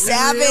Randy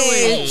Savage.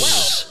 Really?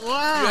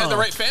 Wow. You had the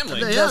right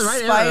family. The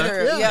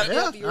spider.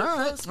 Yeah. All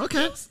right.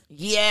 Okay.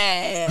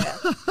 Yeah.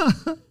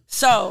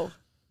 So,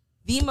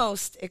 the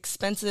most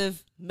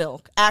expensive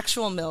milk,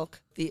 actual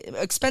milk, the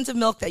expensive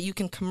milk that you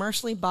can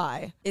commercially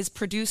buy is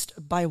produced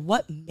by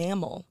what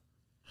mammal?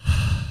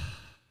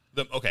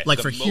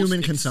 For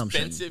human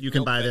consumption, you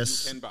can buy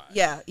this. You can buy.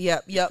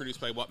 Yeah.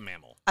 Produced by what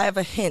mammal? I have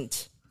a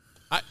hint.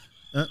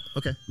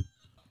 Okay.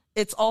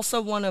 It's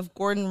also one of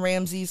Gordon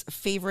Ramsay's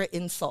favorite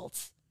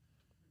insults.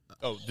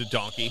 Oh, the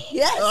donkey.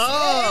 Yes.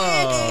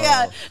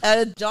 Oh.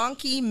 Yeah.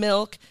 Donkey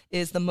milk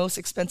is the most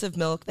expensive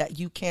milk that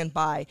you can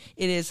buy.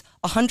 It is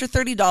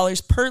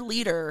 $130 per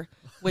liter,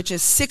 which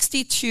is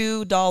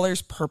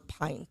 $62 per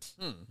pint.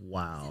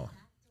 Wow.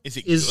 Is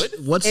it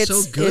good? What's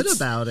so good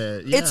about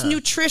it? Yeah. It's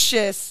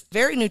nutritious,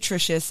 very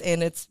nutritious,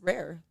 and it's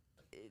rare.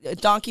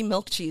 Donkey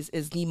milk cheese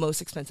is the most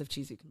expensive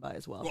cheese you can buy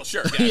as well. Well,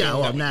 sure.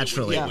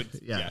 Naturally.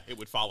 It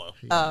would follow.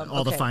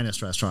 All the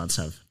finest restaurants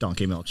have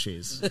donkey milk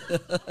cheese.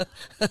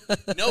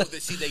 No,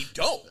 they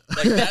don't.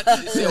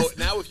 So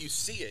now if you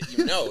see it,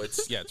 you know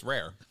it's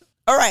rare.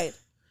 All right.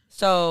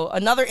 So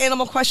another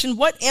animal question.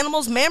 What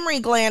animal's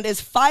mammary gland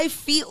is 5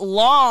 feet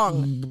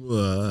long?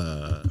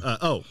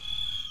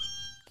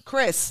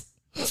 Chris.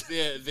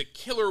 The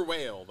killer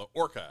whale, the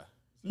orca.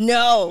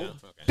 No.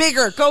 Okay.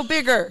 Bigger. Go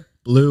bigger.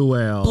 Blue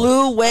whale.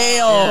 Blue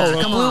whale.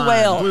 Yeah, Blue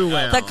whale. Blue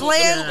whale.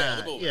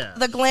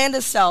 The gland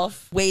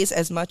itself weighs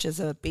as much as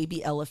a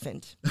baby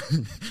elephant.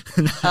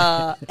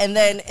 And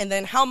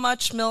then how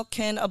much milk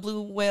can a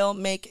blue whale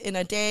make in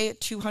a day?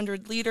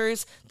 200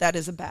 liters. That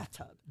is a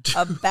bathtub.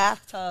 A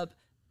bathtub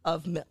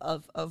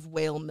of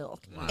whale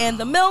milk. Wow. And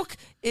the milk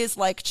is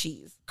like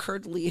cheese,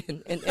 curdly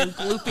and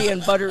gloopy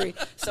and buttery.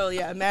 So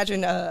yeah,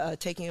 imagine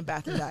taking a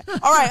bath in that.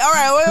 All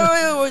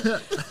right.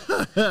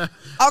 Wait.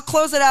 I'll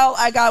close it out.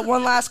 I got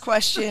one last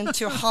question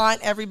to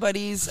haunt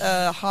everybody's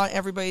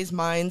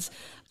minds.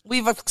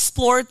 We've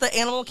explored the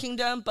animal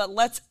kingdom, but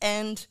let's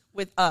end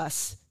with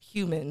us,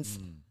 humans,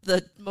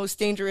 the most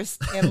dangerous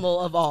animal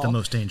of all. The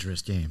most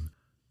dangerous game.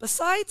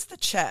 Besides the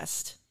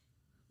chest,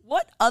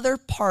 what other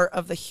part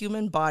of the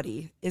human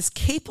body is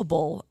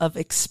capable of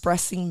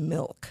expressing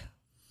milk?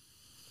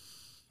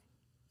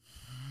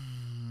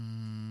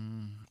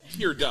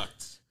 Tear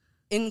ducts.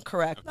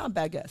 Incorrect. Not a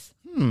bad guess.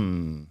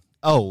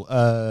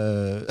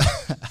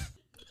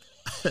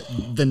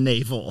 The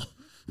navel.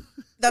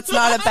 That's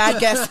not a bad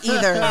guess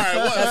either. All right,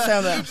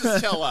 well,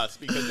 just tell us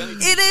because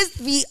it is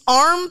the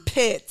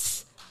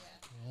armpits.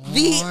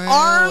 The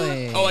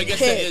arm. Oh, I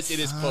guess it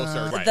is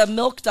closer. Right. The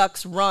milk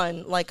ducts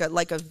run like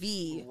a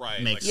V.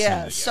 Right. Makes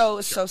sense.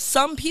 Sure. So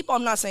some people,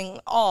 I'm not saying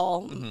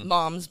all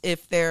moms,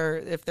 if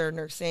they're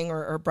nursing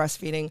or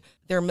breastfeeding,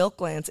 their milk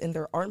glands in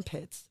their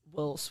armpits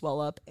will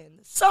swell up, and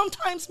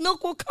sometimes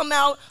milk will come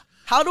out.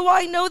 How do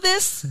I know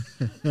this?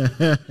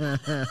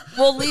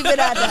 We'll leave it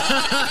at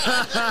that.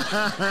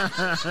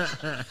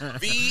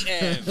 The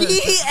end.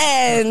 The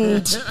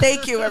end.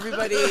 Thank you,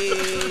 everybody.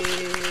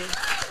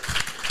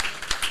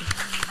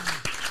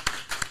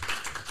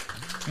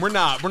 We're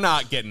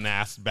not getting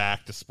asked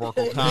back to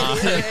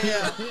Sporclecon.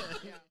 Yeah.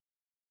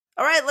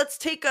 All right, let's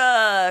take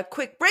a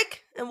quick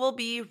break, and we'll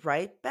be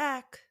right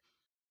back.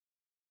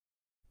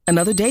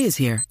 Another day is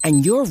here,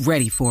 and you're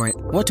ready for it.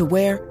 What to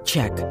wear?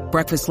 Check.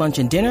 Breakfast, lunch,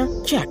 and dinner?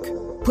 Check.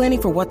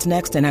 Planning for what's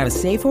next and how to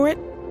save for it?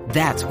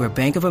 That's where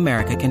Bank of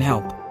America can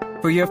help.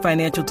 For your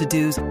financial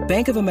to-dos,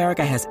 Bank of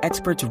America has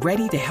experts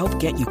ready to help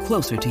get you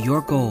closer to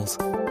your goals.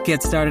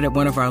 Get started at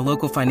one of our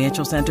local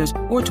financial centers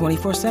or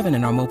 24/7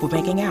 in our mobile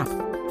banking app.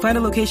 Find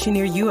a location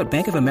near you at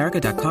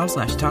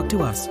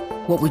bankofamerica.com/talktous.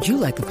 What would you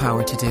like the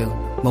power to do?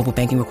 Mobile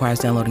banking requires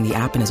downloading the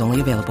app and is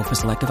only available for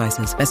select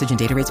devices. Message and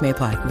data rates may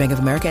apply. Bank of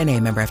America N.A.,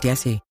 member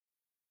FDIC.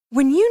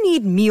 When you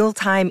need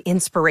mealtime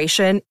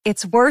inspiration,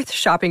 it's worth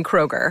shopping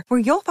Kroger, where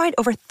you'll find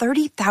over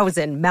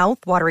 30,000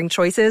 mouth-watering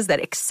choices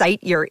that excite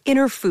your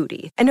inner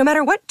foodie. And no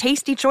matter what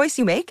tasty choice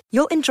you make,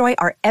 you'll enjoy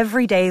our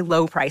everyday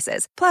low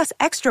prices, plus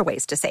extra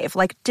ways to save,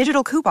 like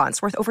digital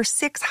coupons worth over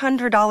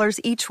 $600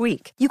 each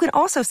week. You can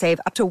also save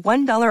up to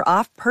 $1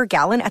 off per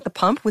gallon at the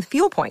pump with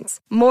fuel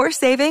points. More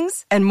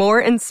savings and more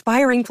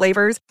inspiring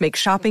flavors make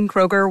shopping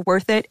Kroger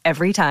worth it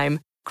every time.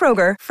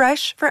 Kroger,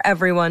 fresh for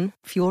everyone.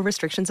 Fuel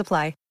restrictions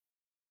apply.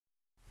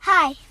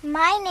 Hi,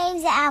 my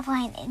name's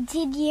Adeline.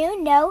 Did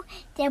you know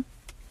that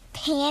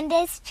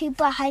pandas poop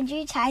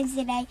 100 times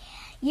a day?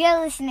 You're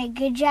listening to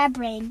Good Job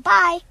Brain.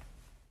 Bye.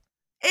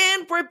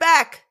 And we're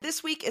back.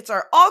 This week, it's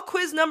our all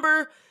quiz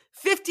number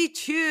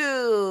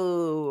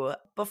 52.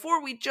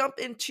 Before we jump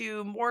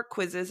into more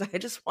quizzes, I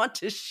just want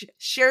to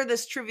share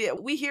this trivia.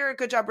 We here at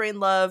Good Job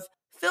Brain love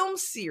film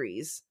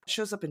series.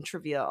 Shows up in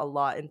trivia a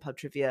lot in pub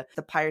trivia.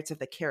 The Pirates of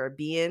the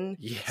Caribbean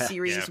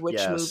series, which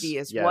movie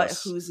is what,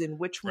 who's in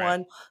which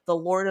one. The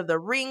Lord of the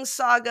Rings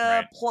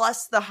saga,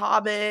 plus The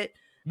Hobbit.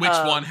 Which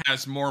one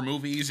has more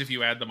movies if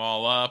you add them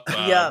all up?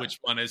 Which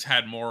one has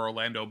had more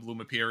Orlando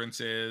Bloom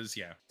appearances?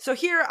 Yeah. So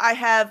here I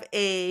have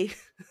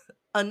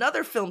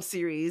another film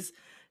series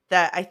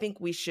that I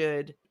think we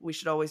should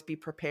always be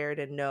prepared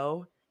and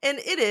know. And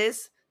it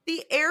is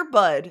the Air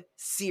Bud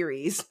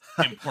series.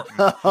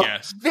 Important,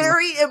 yes.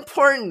 Very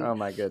important. Oh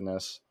my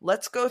goodness.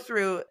 Let's go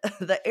through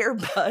the Air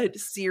Bud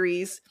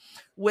series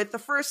with the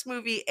first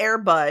movie, Air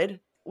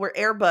Bud, where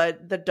Air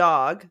Bud, the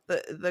dog,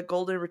 the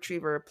golden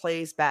retriever,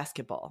 plays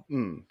basketball.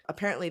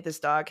 Apparently this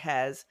dog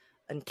has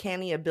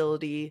uncanny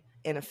ability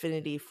and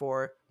affinity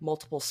for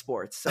multiple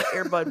sports. So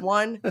Air Bud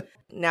 1,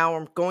 now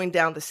I'm going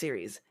down the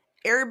series.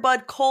 Air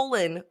Bud :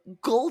 golden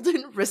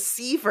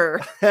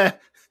receiver.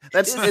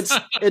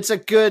 It's a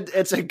good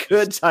title. It's a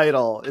good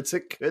title. You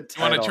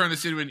want to turn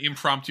this into an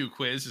impromptu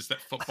quiz? Is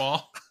that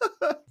football?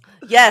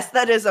 Yes,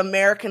 that is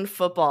American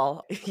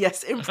football.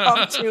 Yes,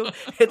 impromptu.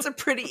 It's a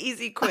pretty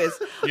easy quiz.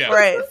 Yeah. All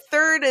right,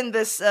 third in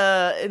this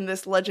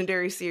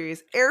legendary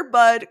series, Air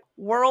Bud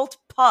World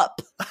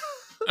Pup.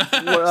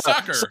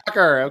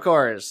 Soccer, of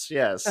course.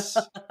 Yes,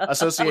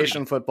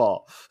 association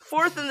football.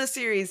 Fourth in the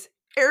series,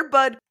 Air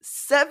Bud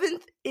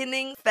 7th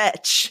inning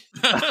fetch.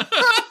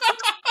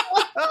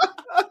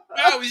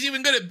 Wow, he's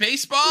even good at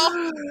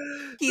baseball?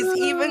 He's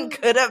even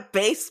good at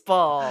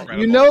baseball.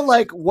 Incredible. You know,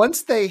 like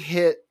once they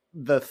hit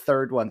the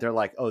third one, they're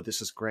like, "Oh,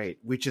 this is great.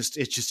 It's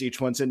just each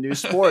one's a new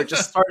sport.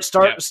 Just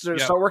start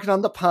working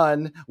on the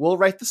pun. We'll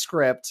write the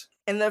script."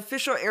 And the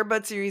official Air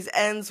Bud series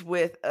ends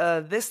with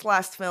this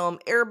last film,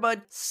 Air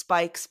Bud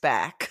Spikes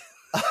Back.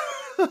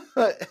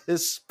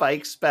 His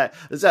Spikes Back.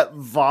 Is that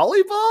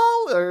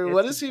volleyball or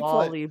what is he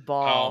playing?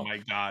 Volleyball. Oh my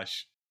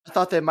gosh. I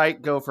thought they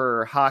might go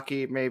for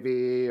hockey,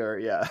 maybe,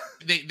 or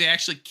They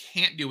actually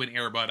can't do an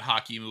Air Bud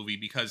hockey movie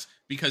because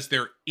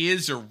there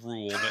is a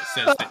rule that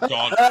says that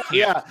dogs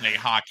can't play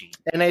hockey.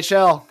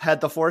 NHL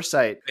had the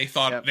foresight. They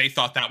thought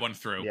that one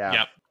through. Yeah.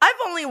 Yep. I've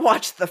only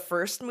watched the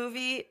first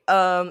movie,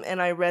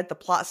 and I read the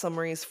plot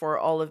summaries for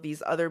all of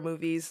these other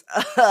movies.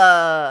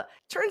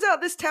 Turns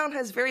out this town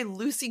has very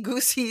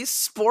loosey-goosey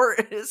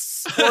sport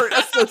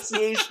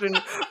association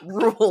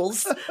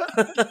rules.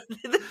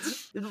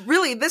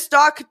 Really, this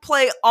dog could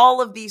play all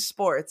of these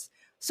sports.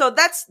 So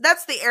that's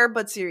the Air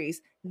Bud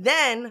series.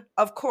 Then,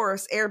 of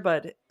course, Air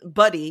Bud,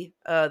 Buddy,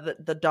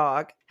 the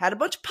dog, had a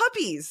bunch of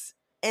puppies.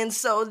 And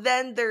so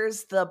then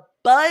there's the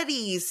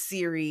Buddies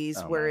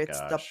series where it's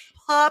the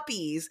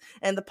puppies,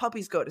 and the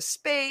puppies go to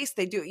space.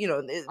 They do,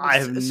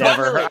 I've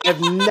never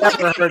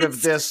heard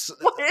of this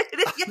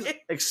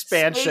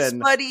expansion Space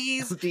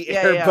Buddies. of the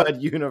Air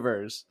Bud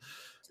universe.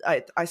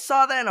 I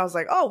saw that and I was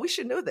like, oh, we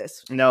should know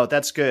this. No,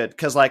 that's good.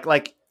 Because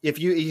if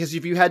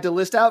you had to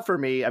list out for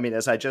me, I mean,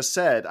 as I just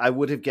said, I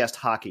would have guessed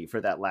hockey for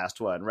that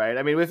last one, right?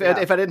 I mean, if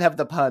I didn't have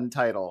the pun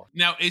title.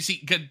 Now, does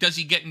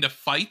he get into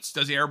fights?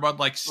 Does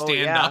Airbud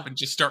stand up and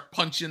just start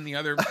punching the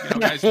other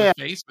guys in the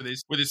face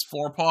with his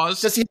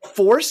forepaws? Does he have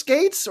 4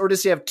 skates or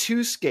does he have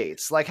 2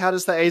 skates? Like, how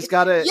does that? He's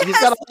got to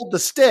hold the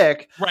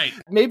stick, right?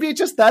 Maybe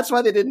that's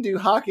why they didn't do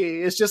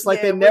hockey. It's just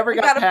like they never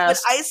got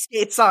past put ice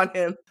skates on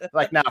him.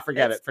 Like, nah,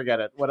 forget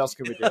it. What else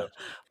can we do?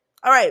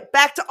 All right,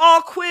 back to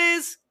all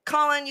quiz.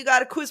 Colin, you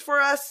got a quiz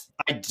for us?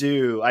 I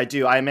do.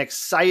 I'm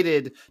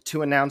excited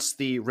to announce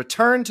the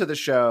return to the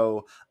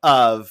show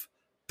of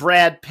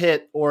Brad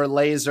Pitt or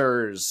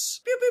lasers.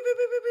 Pew, pew, pew,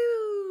 pew, pew,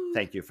 pew.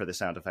 Thank you for the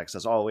sound effects,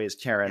 as always,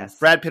 Karen. Yes.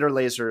 Brad Pitt or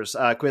lasers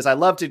quiz. I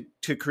love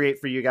to create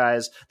for you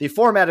guys. The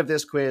format of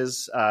this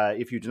quiz,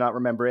 if you do not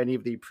remember any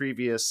of the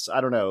previous,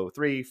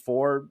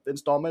 3-4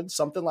 installments,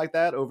 something like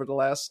that, over the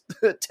last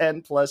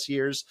 10 plus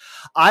years,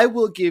 I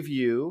will give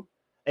you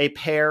a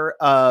pair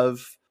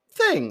of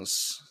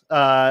things.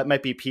 It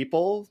might be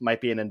people,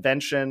 might be an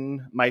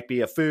invention, might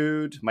be a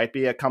food, might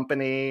be a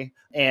company.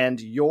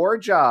 And your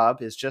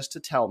job is just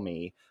to tell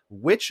me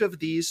which of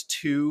these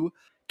 2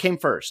 came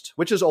first,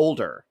 which is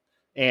older.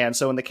 And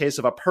so in the case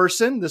of a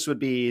person, this would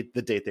be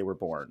the date they were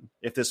born.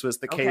 If this was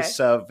the case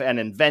of an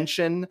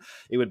invention,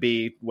 it would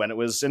be when it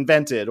was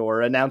invented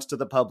or announced to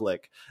the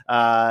public.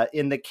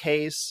 In the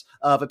case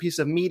of a piece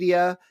of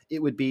media,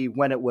 it would be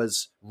when it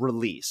was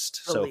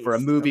released. So for a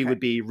movie would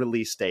be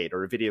release date,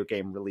 or a video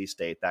game release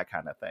date, that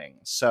kind of thing.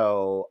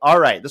 So, all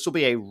right, this will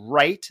be a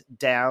write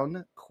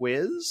down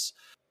quiz.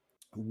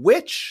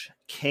 Which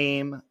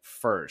came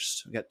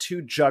first? We got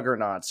 2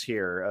 juggernauts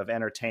here of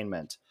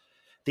entertainment.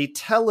 The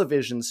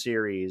television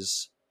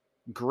series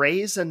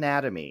Grey's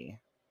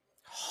Anatomy,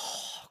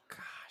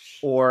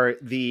 or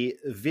the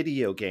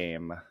video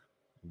game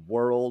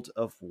World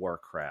of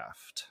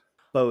Warcraft.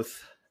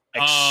 Both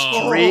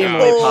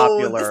extremely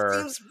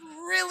popular. This seems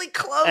really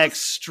close.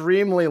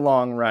 Extremely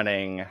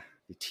long-running.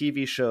 The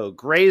TV show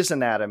Grey's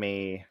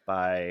Anatomy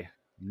by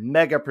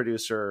mega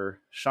producer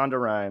Shonda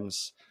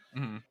Rhimes.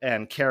 Mm-hmm.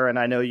 And Karen,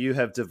 I know you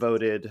have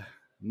devoted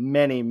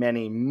many,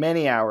 many,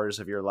 many hours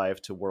of your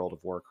life to World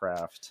of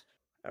Warcraft.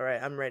 All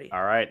right, I'm ready.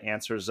 All right,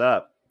 answers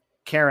up.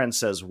 Karen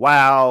says,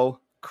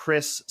 wow.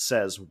 Chris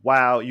says,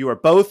 wow. You are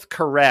both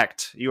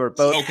correct. Correct.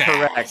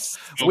 Okay.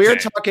 We're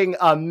talking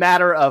a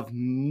matter of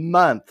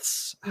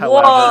months,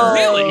 however. Whoa,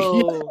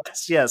 really?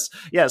 Yes.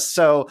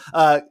 So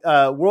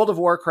World of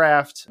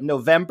Warcraft,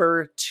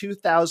 November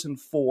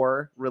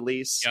 2004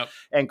 release. Yep.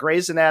 And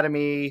Grey's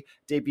Anatomy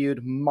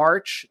debuted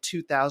March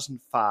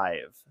 2005.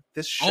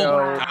 This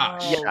show,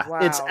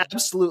 it's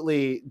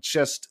absolutely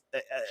just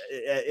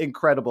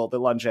incredible, the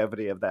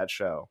longevity of that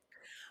show.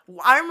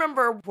 I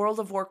remember World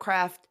of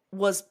Warcraft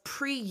was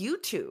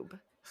pre-YouTube.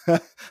 Oh,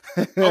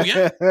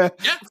 yeah? Yeah.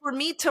 For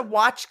me to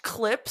watch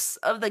clips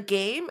of the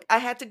game, I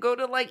had to go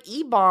to like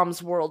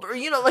E-Bombs World, or,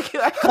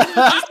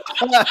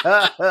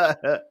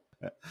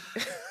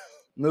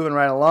 Moving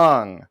right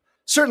along.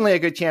 Certainly a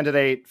good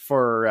candidate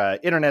for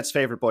internet's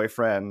favorite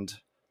boyfriend,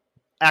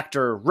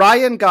 actor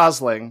Ryan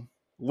Gosling.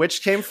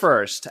 Which came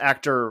first,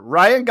 actor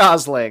Ryan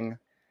Gosling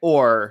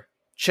or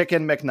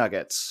Chicken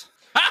McNuggets?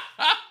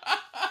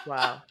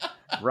 Wow.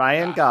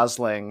 Ryan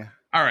Gosling.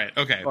 All right,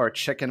 okay. Or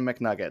Chicken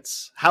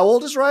McNuggets. How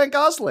old is Ryan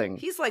Gosling?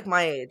 He's like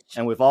my age.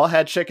 And we've all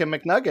had Chicken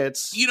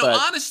McNuggets.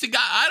 Honest to God,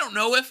 I don't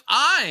know if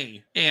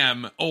I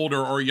am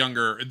older or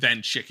younger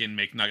than Chicken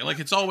McNugget. Like,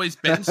 it's always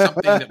been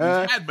something that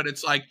we've had, but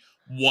it's like,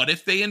 what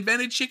if they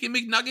invented Chicken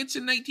McNuggets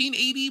in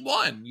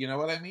 1981? You know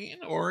what I mean?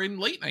 Or in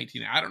late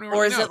 1980s? I don't know.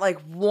 Or is it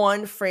like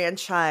one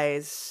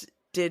franchise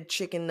did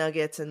chicken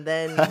nuggets and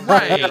then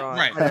right.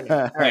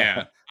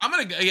 Yeah. I'm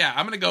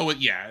gonna go with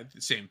the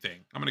same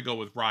thing. I'm gonna go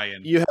with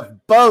Ryan. You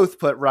have both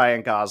put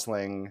Ryan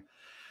Gosling.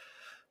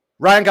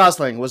 Ryan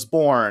Gosling was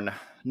born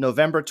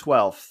November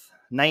 12th,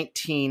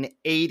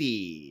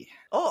 1980.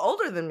 Oh,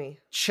 older than me.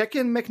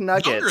 Chicken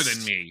McNuggets. Younger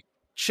than me.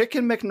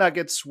 Chicken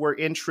McNuggets were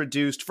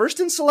introduced first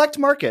in select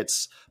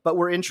markets, but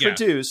were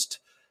introduced.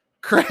 Yeah.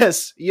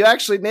 Chris, you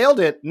actually nailed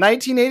it.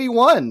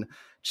 1981.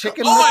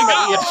 Chicken.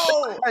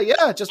 Oh my God!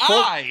 Yeah, just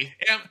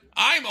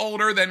I'm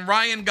older than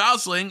Ryan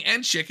Gosling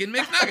and Chicken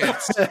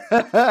McNuggets.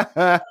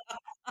 Now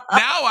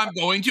I'm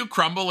going to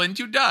crumble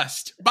into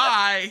dust.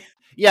 Bye.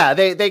 Yeah,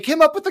 they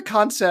came up with the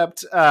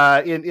concept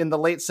in the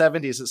late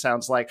 70s, it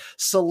sounds like.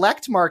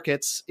 Select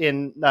markets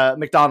in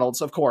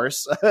McDonald's, of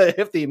course,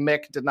 if the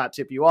Mick did not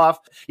tip you off.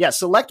 Yeah,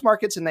 select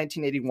markets in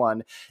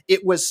 1981.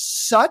 It was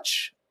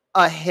such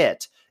a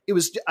hit. It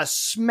was a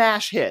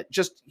smash hit,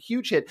 just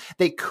huge hit.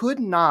 They could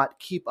not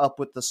keep up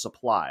with the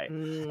supply.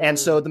 And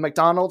so the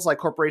McDonald's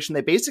corporation,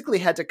 they basically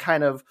had to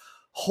kind of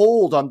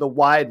hold on the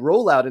wide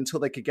rollout until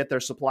they could get their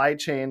supply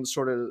chain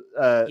sort of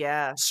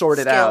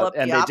sorted out.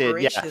 And they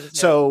did. Yeah.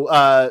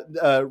 So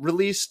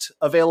released,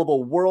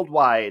 available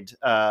worldwide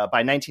by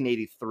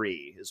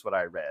 1983 is what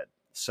I read.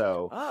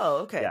 So,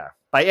 okay. Yeah.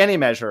 By any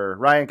measure,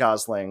 Ryan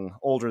Gosling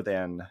older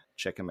than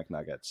Chicken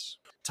McNuggets.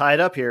 Tied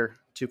up here.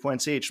 2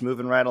 points each,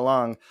 moving right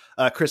along.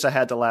 Chris, I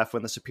had to laugh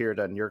when this appeared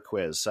on your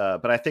quiz,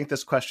 but I think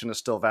this question is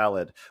still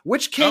valid.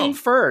 Which came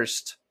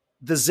first,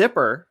 the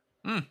zipper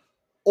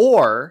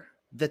or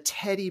the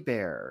teddy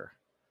bear?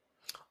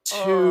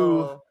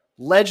 Two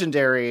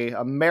legendary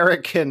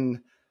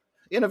American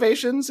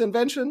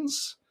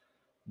inventions,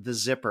 the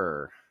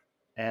zipper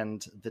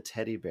and the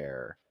teddy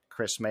bear.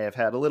 Chris may have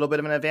had a little bit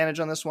of an advantage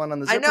on this one on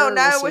the zipper. I know.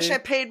 Now I wish I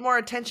paid more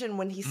attention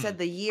when he said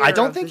the year. I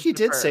don't think he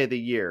did say the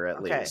year,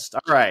 at least.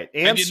 All right.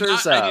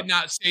 Answers up. I did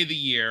not say the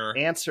year.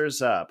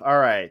 Answers up. All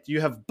right.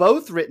 You have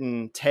both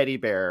written teddy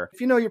bear.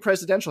 If you know your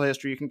presidential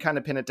history, you can kind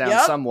of pin it down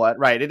somewhat.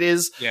 Right. It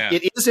is,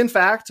 in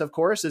fact, of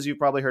course, as you've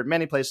probably heard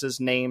many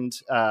places, named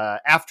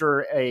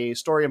after a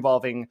story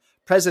involving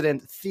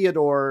President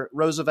Theodore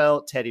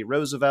Roosevelt, Teddy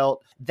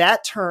Roosevelt.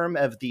 That term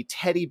of the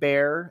teddy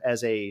bear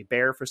as a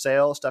bear for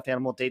sale, stuffed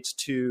animal, dates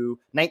to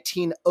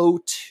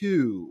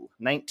 1902.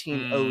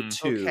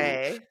 1902.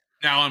 Okay.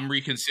 Now I'm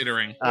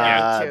reconsidering.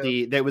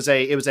 It was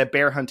a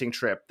bear hunting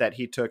trip that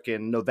he took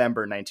in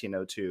November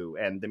 1902,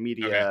 and the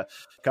media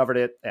covered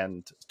it,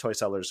 and toy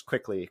sellers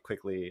quickly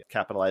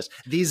capitalized.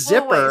 The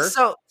zipper.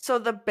 So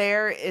the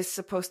bear is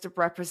supposed to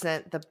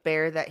represent the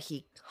bear that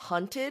he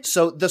hunted?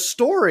 So the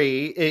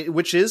story,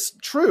 which is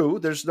true,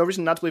 there's no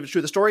reason not to believe it's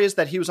true. The story is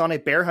that he was on a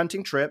bear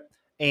hunting trip,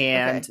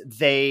 and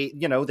they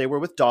were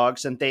with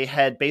dogs, and they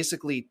had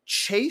basically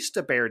chased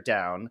a bear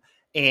down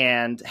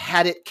and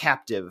had it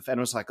captive, and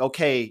was like,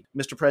 okay,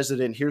 Mr.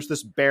 President, here's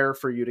this bear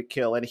for you to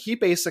kill. And he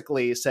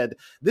basically said,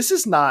 this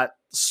is not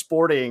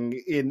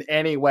sporting in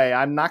any way.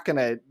 I'm not going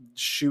to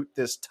shoot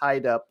this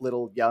tied up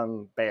little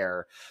young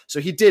bear.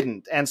 So he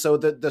didn't. And so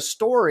the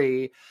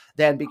story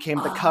then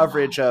became the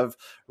coverage of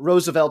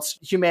Roosevelt's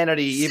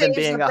humanity, even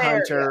being a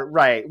hunter. Yeah.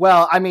 Right.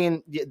 Well, I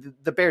mean,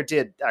 the bear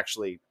did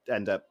actually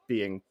end up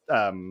being,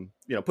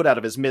 put out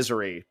of his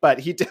misery, but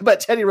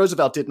Teddy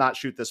Roosevelt did not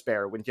shoot this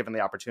bear when given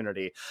the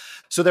opportunity.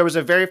 So there was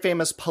a very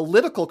famous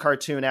political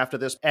cartoon after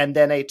this. And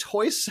then a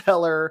toy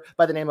seller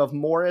by the name of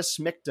Morris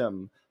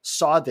Mictum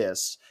saw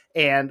this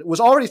and was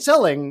already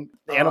selling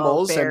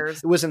animals and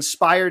was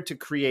inspired to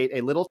create a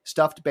little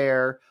stuffed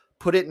bear,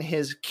 put it in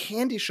his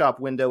candy shop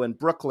window in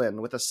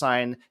Brooklyn with a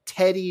sign,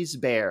 Teddy's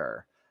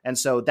Bear. And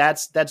so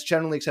that's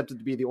generally accepted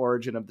to be the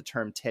origin of the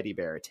term teddy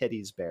bear,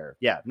 Teddy's Bear.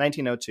 Yeah,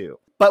 1902.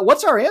 But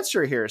what's our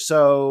answer here?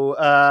 So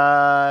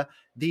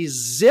the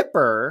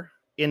zipper,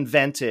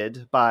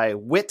 invented by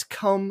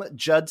Whitcomb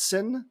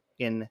Judson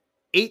in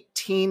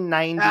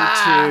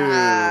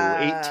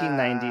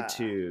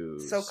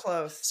 1892. So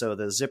close. So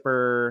the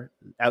zipper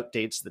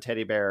outdates the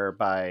teddy bear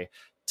by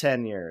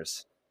 10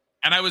 years.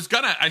 And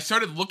I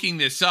started looking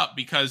this up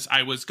because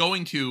I was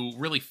going to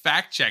really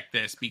fact check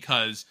this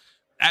because,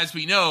 as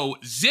we know,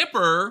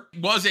 zipper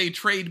was a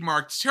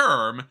trademarked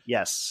term.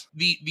 Yes.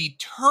 The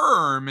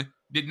term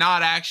did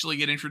not actually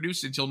get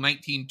introduced until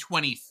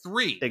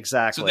 1923.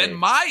 Exactly.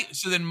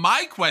 So then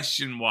my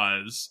question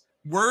was,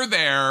 were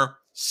there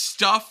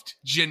stuffed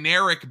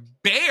generic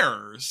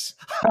bears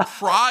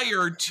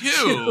prior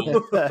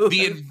to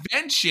the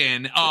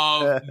invention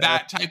of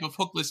that type of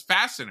hookless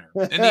fastener?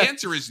 And the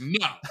answer is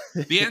no.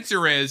 The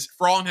answer is,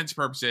 for all intents and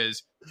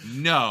purposes,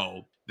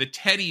 no. The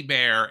teddy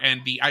bear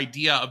and the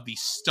idea of the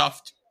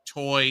stuffed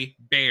toy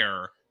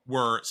bear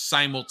were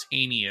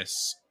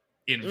simultaneous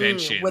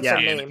inventions in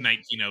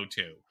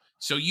 1902.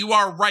 So you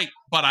are right,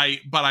 but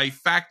I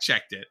fact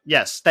checked it.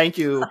 Yes, thank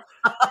you.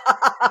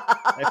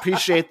 I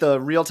appreciate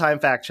the real-time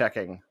fact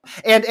checking.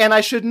 And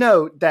I should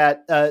note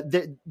that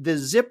the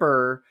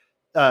zipper,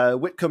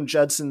 Whitcomb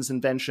Judson's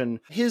invention,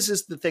 his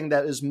is the thing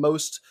that is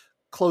most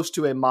close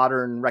to a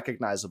modern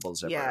recognizable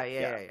zipper.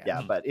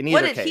 Yeah. But in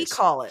either case, what did he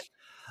call it?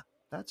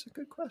 That's a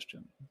good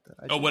question.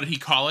 What did he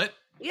call it?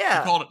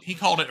 Yeah, he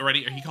called it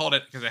already. He called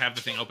it, because I have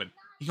the thing open,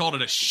 he called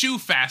it a shoe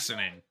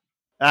fastening.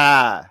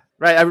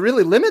 Right, it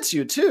really limits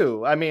you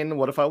too. I mean,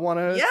 what if I want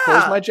to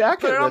close my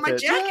jacket? Put it on my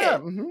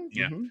jacket.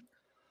 Yeah.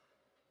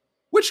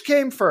 Which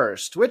came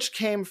first?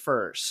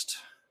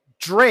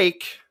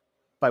 Drake,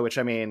 by which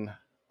I mean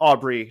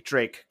Aubrey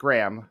Drake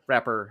Graham,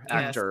 rapper,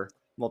 actor,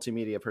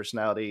 multimedia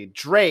personality.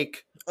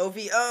 Drake,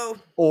 OVO,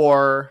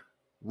 or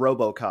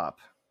RoboCop.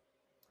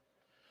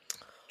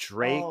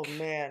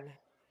 Drake,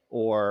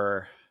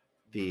 or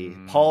the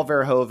Paul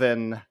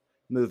Verhoeven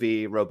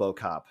movie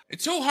RoboCop.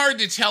 It's so hard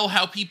to tell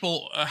how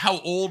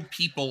old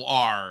people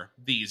are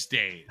these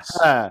days.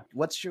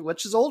 Which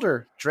is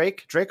older,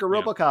 Drake or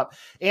RoboCop?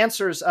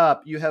 Answers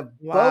up. You have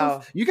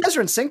both. You guys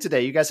are in sync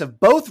today. You guys have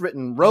both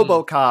written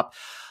RoboCop.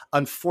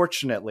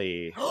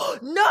 Unfortunately, no.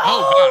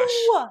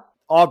 Oh gosh.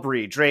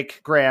 Aubrey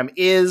Drake Graham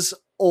is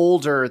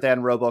older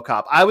than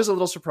RoboCop. I was a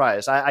little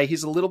surprised.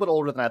 He's a little bit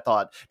older than I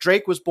thought.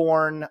 Drake was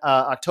born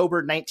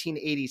October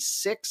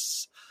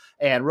 1986.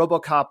 And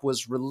RoboCop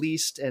was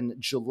released in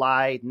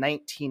July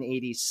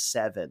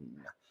 1987.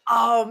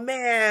 Oh,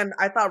 man.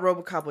 I thought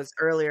RoboCop was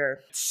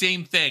earlier.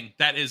 Same thing.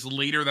 That is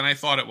later than I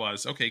thought it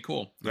was. Okay,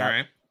 cool. All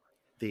right.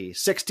 The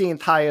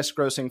 16th highest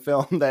grossing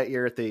film that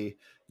year at the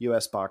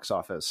U.S. box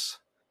office.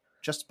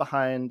 Just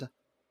behind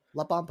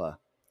La Bamba.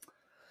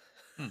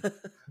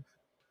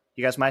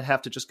 You guys might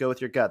have to just go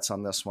with your guts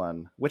on this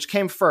one. Which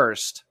came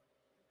first,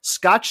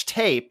 Scotch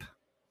tape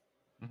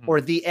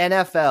or the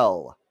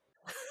NFL?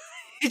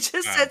 You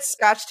just said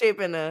Scotch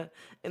tape in a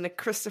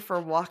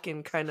Christopher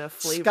Walken kind of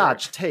flavor.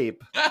 Scotch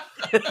tape.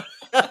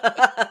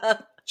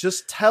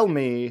 Just tell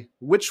me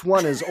which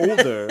one is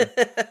older.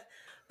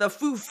 The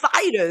Foo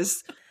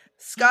Fighters.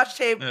 Scotch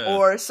tape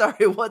or,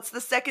 sorry, what's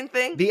the second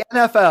thing? The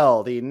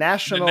NFL, the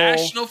National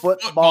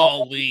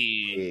Football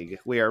League.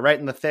 We are right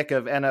in the thick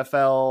of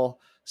NFL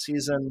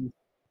season.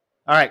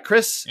 All right,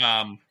 Chris.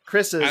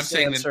 Chris's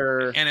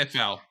answer.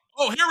 NFL.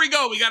 Oh, here we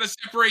go. We got a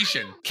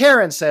separation.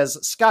 Karen says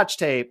Scotch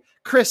tape.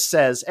 Chris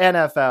says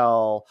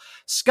NFL.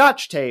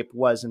 Scotch tape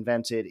was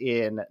invented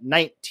in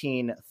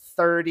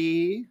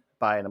 1930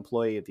 by an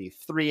employee of the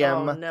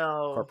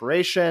 3M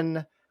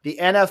Corporation. The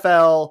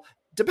NFL,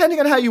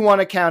 depending on how you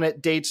want to count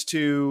it, dates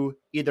to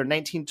either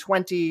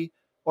 1920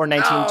 or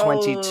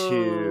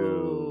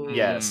 1922.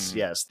 Yes.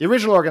 The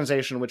original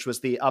organization, which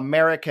was the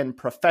American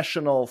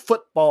Professional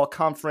Football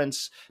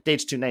Conference,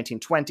 dates to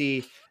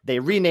 1920. They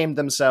renamed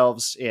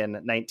themselves in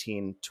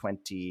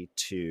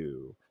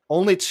 1922.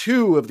 Only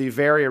 2 of the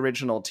very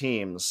original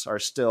teams are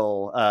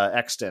still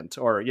extant,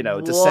 or,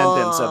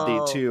 descendants of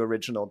the 2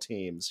 original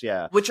teams.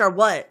 Yeah. Which are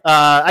what?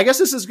 I guess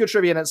this is good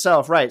trivia in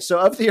itself, right? So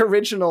of the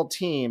original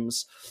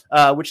teams,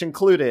 which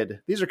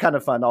included, these are kind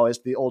of fun, always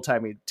the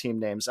old-timey team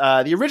names.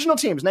 The original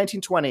teams,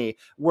 1920,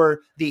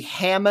 were the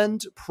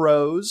Hammond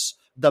Pros,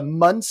 the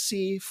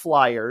Muncie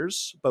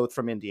Flyers, both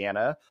from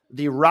Indiana,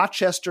 the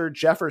Rochester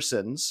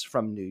Jeffersons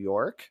from New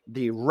York,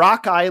 the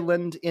Rock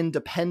Island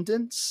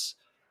Independents,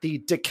 the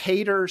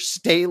Decatur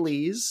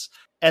Staleys,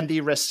 and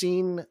the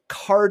Racine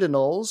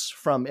Cardinals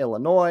from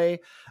Illinois.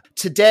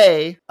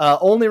 Today,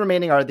 only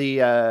remaining are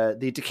the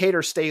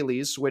Decatur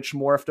Staleys, which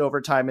morphed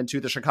over time into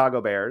the Chicago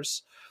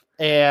Bears,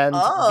 and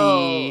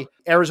the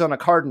Arizona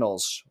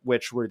Cardinals,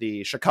 which were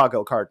the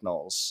Chicago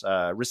Cardinals,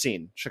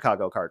 Racine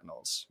Chicago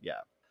Cardinals. Yeah.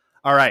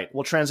 All right,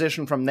 we'll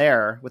transition from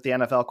there with the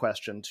NFL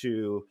question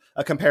to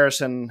a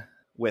comparison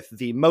with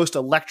the most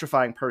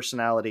electrifying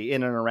personality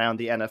in and around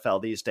the NFL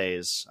these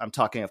days. I'm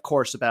talking, of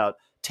course, about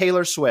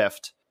Taylor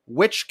Swift.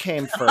 Which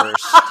came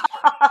first?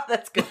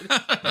 That's good.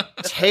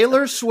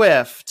 Taylor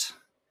Swift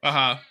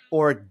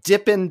or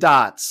Dippin'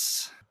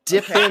 Dots?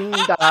 Dippin'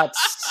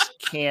 Dots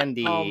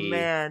candy. Oh,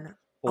 man.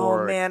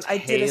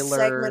 I did a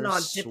segment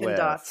on Dippin'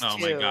 Dots, too. Oh,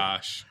 my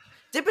gosh.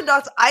 Dippin'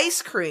 Dots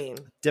ice cream.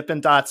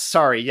 Dippin' Dots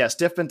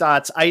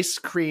ice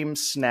cream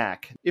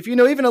snack. If you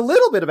know even a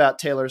little bit about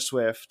Taylor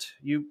Swift,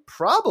 you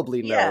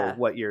probably know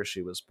what year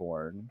she was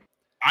born.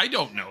 I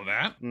don't know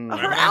that.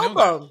 Her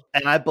album.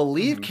 And I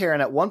believe, Karen,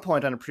 at one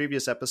point on a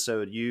previous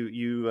episode,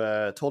 you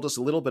told us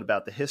a little bit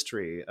about the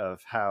history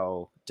of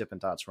how Dippin'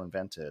 Dots were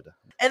invented.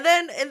 And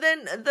then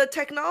the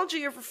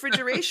technology of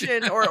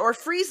refrigeration or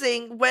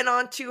freezing went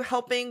on to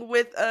helping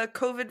with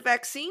COVID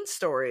vaccine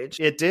storage.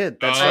 It did.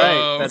 That's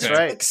right. That's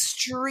right.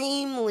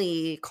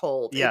 Extremely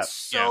cold. Yeah. It's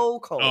so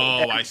cold.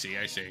 Oh, I see.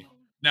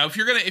 Now, if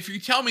you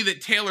tell me that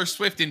Taylor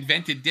Swift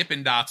invented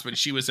Dippin' Dots when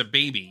she was a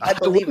baby, I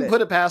wouldn't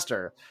put it past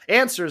her.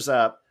 Answers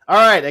up. All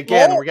right,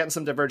 again, we're getting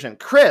some divergent.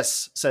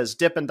 Chris says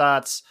Dippin'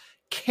 Dots.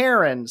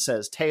 Karen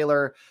says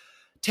Taylor.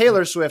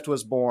 Taylor Swift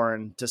was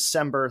born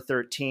December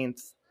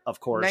 13th, of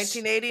course.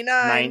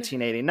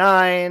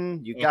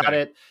 1989. You got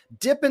it.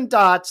 Dippin'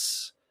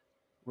 Dots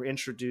were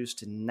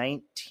introduced in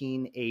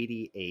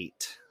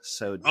 1988.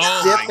 So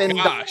Dippin'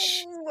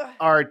 Dots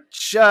are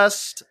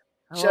just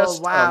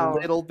a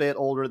little bit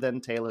older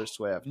than Taylor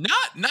Swift.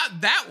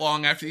 Not that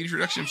long after the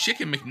introduction of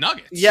Chicken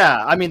McNuggets.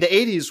 Yeah, I mean, the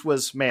 80s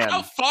was, man.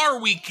 How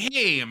far we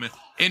came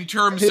in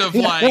terms of,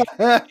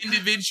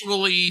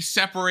 individually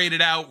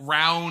separated out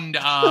round,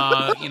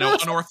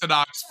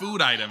 unorthodox food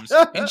items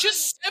in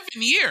just 7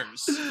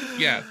 years.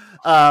 Yeah.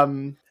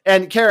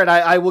 And Karen,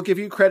 I will give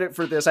you credit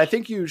for this. I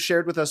think you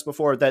shared with us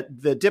before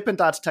that the Dippin'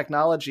 Dots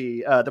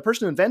technology, the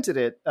person who invented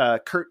it,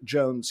 Kurt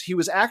Jones, he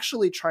was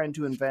actually trying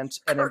to invent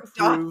Kurt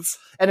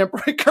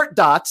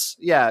Dots.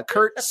 Yeah,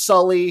 Kurt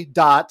Sully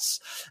Dots.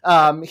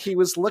 He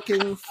was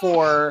looking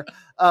for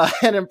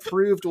an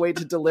improved way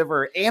to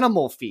deliver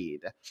animal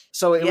feed.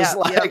 So it was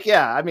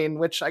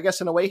which I guess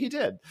in a way he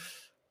did.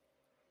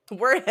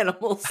 We're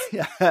animals.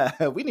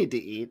 Yeah, we need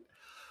to eat.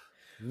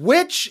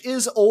 Which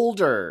is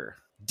older?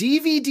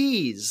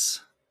 DVDs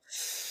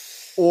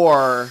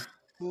or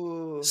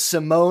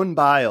Simone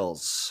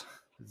Biles,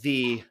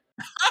 the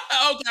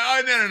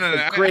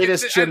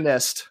greatest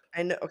gymnast.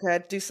 I know. Okay,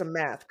 I'd do some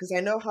math because I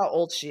know how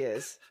old she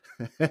is.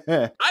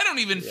 I don't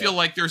even feel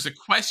like there's a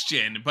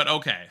question, but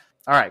okay.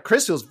 All right,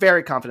 Chris feels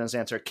very confident in his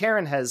answer.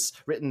 Karen has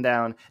written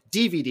down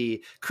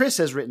DVD. Chris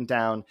has written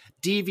down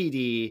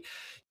DVD.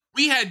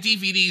 We had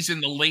DVDs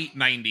in the late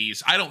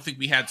 90s. I don't think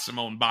we had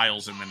Simone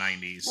Biles in the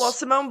 90s. Well,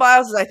 Simone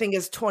Biles, I think,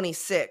 is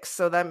 26,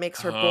 so that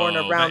makes her born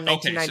around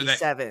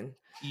 1997.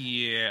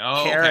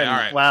 Yeah. Karen, all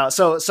right. Wow.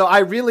 So I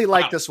really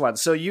like this one.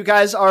 So you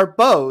guys are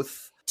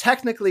both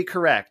technically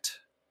correct,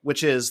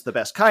 which is the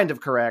best kind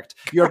of correct.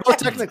 You're both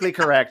technically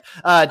correct.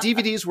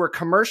 DVDs were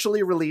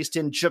commercially released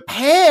in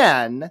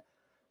Japan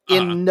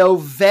in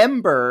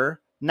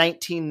November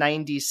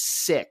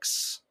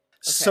 1996.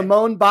 Okay.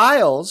 Simone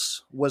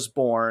Biles was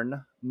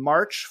born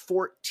March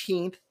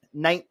 14th,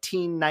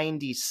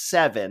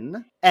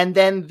 1997. And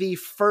then the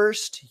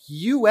first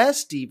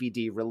US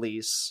DVD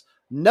release,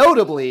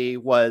 notably,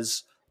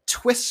 was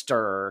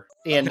Twister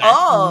in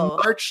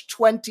March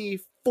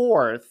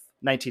 24th,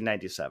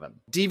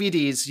 1997.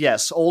 DVDs,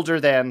 yes, older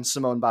than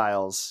Simone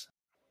Biles.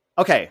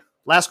 Okay,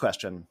 last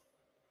question.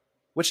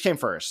 Which came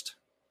first?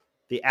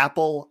 The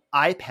Apple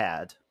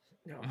iPad,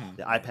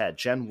 the iPad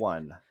Gen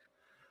 1,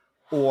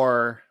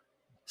 or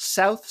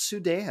South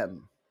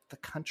Sudan, the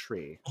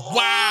country?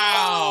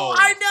 Wow!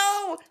 I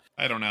know!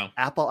 I don't know.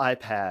 Apple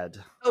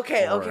iPad.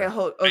 Okay.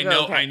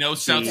 I know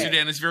South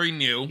Sudan is very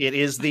new. It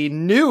is the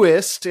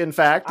newest, in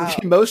fact,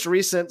 the most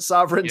recent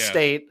sovereign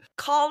state.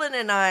 Colin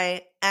and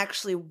I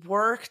actually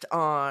worked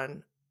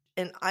on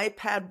an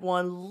iPad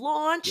 1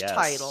 launch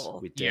title.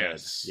 We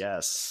did.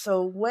 Yes.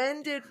 So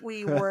when did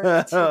we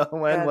work together?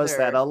 When was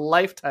that? A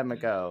lifetime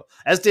ago.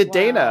 As did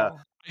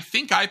Dana. I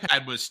think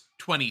iPad was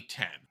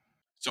 2010.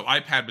 So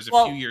iPad was a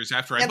few years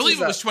after. I believe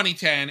it was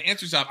 2010.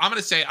 Answers up. I'm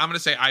gonna say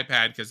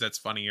iPad because that's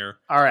funnier.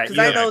 All right,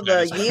 because I know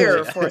the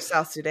year for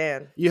South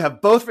Sudan. You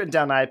have both written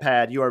down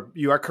iPad.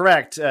 You are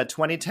correct.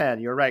 2010.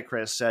 You're right,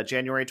 Chris.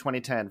 January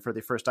 2010 for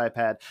the first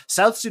iPad.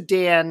 South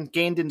Sudan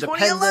gained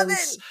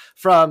independence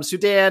from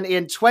Sudan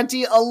in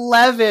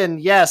 2011.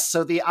 Yes,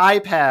 so the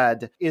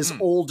iPad is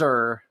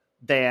older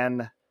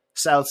than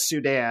South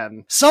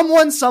Sudan.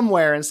 Someone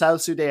somewhere in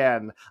South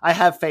Sudan, I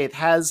have faith,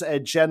 has a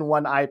Gen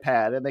 1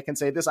 iPad, and they can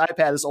say, this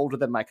iPad is older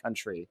than my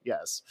country.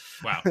 Yes.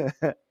 Wow.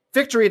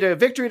 Victory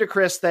to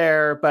Chris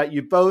there, but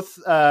you both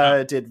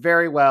did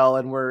very well,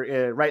 and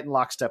we're right in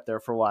lockstep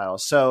there for a while.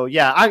 So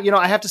yeah,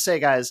 I have to say,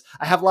 guys,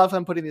 I have a lot of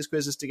fun putting these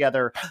quizzes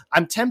together.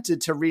 I'm tempted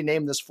to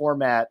rename this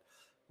format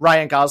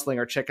Ryan Gosling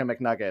or Chicken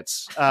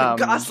McNuggets.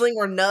 Gosling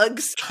or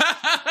Nugs.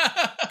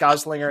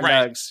 Gosling or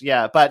Nugs.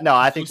 Yeah, but no,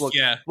 I think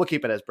we'll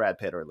keep it as Brad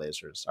Pitt or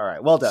lasers. All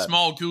right, well done.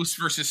 Small goose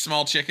versus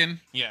small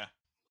chicken. Yeah.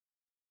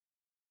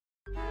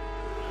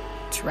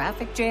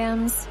 Traffic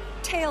jams,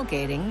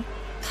 tailgating,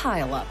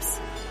 pileups.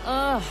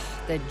 Ugh,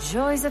 the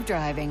joys of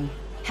driving.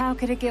 How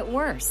could it get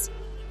worse?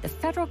 The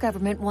federal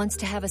government wants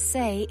to have a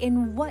say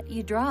in what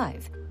you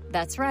drive.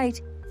 That's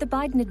right. The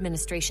Biden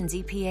administration's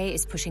EPA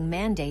is pushing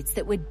mandates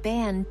that would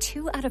ban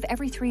 2 out of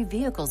every 3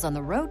 vehicles on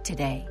the road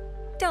today.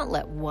 Don't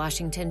let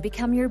Washington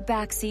become your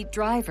backseat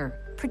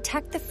driver.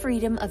 Protect the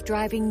freedom of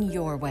driving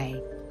your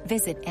way.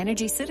 Visit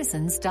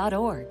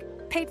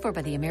EnergyCitizens.org. Paid for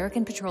by the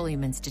American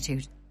Petroleum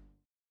Institute.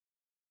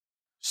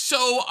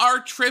 So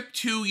our trip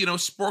to,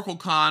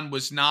 Sporclecon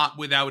was not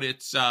without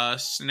its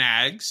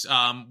snags.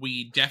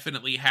 We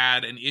definitely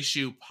had an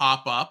issue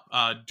pop up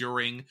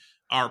during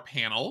our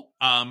panel.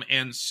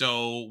 And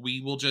so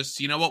we will just,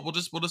 we'll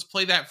just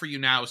play that for you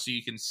now so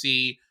you can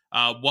see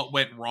what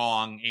went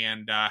wrong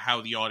and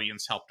how the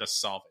audience helped us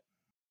solve it.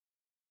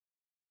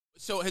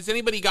 So has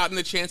anybody gotten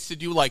the chance to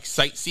do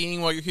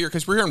sightseeing while you're here?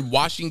 Because we're here in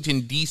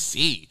Washington,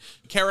 D.C.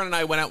 Karen and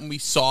I went out and we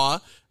saw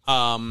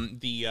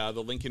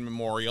the Lincoln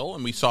Memorial,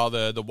 and we saw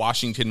the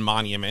Washington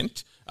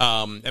Monument.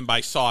 And by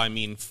saw, I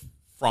mean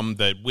from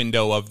the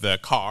window of the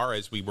car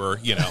as we were,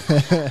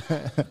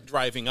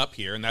 driving up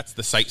here. And that's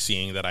the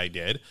sightseeing that I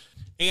did.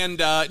 And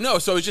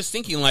so I was just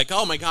thinking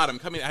oh my God,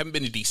 I haven't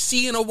been to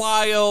DC in a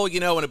while,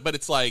 but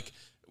it's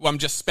I'm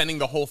just spending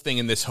the whole thing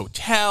in this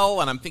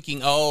hotel. And I'm thinking,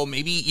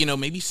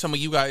 maybe some of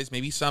you guys,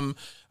 maybe some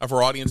of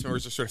our audience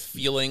members are sort of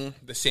feeling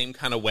the same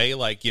kind of way.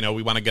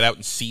 We want to get out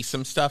and see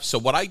some stuff. So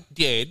what I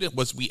did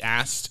was we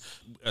asked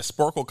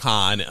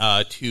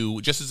Sporclecon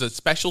to, just as a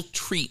special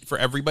treat for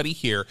everybody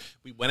here,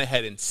 we went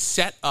ahead and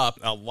set up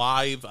a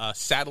live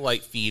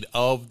satellite feed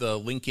of the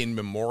Lincoln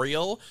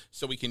Memorial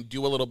so we can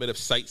do a little bit of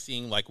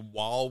sightseeing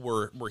while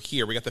we're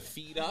here. We got the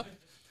feed up.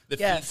 The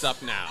feed's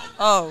up now.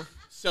 Oh,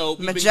 so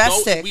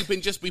majestic.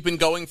 We've been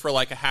going for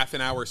a half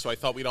an hour, so I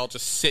thought we'd all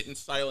just sit in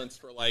silence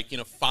for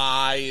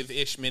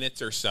 5-ish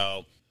minutes or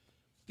so.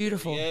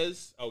 Beautiful. It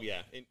is. Oh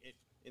yeah,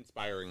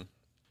 inspiring.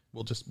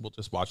 We'll just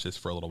watch this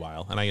for a little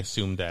while, and I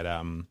assume that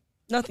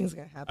nothing's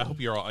gonna happen. I hope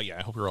you're all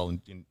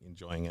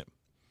enjoying it.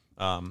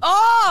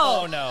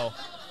 Oh no!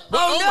 Oh no!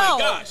 My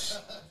gosh!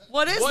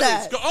 What is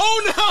that?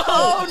 Oh no!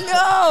 Oh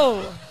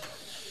no!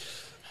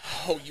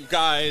 Oh, you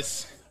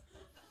guys!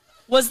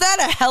 Was that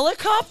a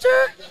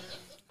helicopter?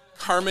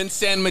 Carmen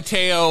San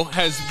Mateo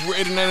has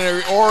ridden in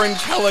an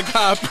orange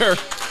helicopter.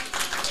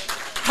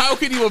 How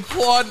could you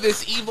applaud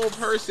this evil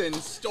person?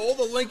 Stole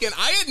the Lincoln.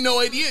 I had no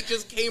idea it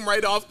just came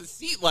right off the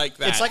seat like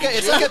that. It's like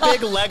a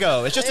big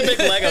Lego. It's just a big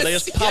Lego. They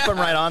just pop them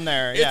right on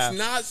there. Yeah. It's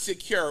not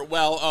secure.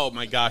 Well, oh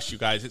my gosh, you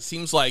guys. It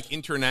seems like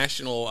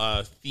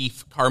international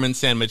thief Carmen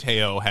San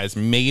Mateo has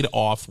made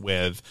off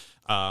with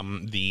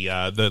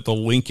the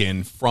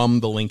Lincoln from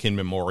the Lincoln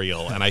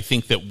Memorial, and I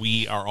think that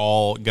we are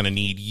all going to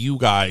need you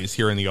guys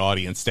here in the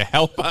audience to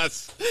help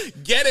us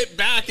get it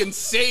back and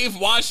save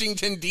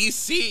Washington,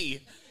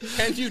 D.C.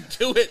 Can you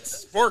do it,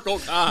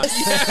 Sporclecon?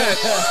 Yes.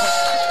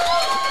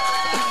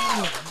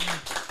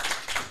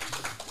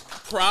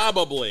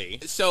 Probably.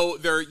 So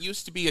there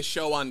used to be a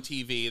show on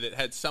TV that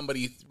had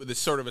somebody with a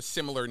sort of a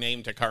similar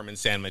name to Carmen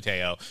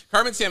Sanmateo.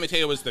 Carmen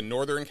Sanmateo was the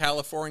Northern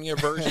California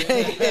version of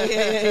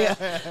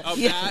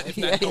that, if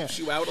that helps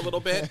you out a little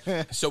bit.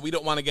 So we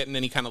don't want to get in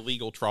any kind of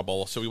legal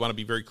trouble. So we want to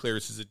be very clear.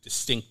 This is a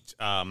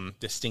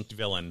distinct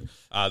villain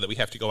that we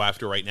have to go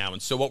after right now.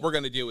 And so what we're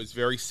going to do is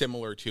very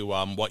similar to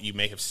what you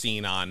may have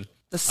seen on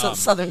the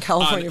Southern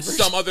California version.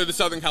 The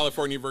Southern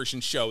California version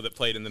show that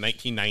played in the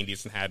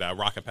 1990s and had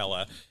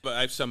rockapella. But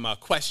I have some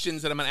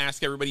questions that I'm going to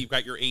ask everybody. You've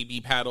got your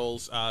AB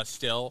paddles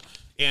still.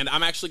 And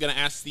I'm actually going to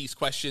ask these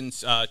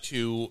questions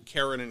to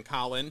Karen and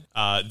Colin.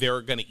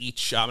 They're going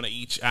to I'm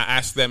going to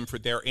ask them for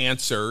their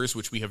answers,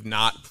 which we have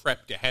not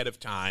prepped ahead of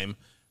time.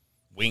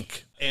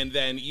 Wink. And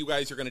then you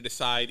guys are going to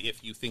decide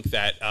if you think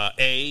that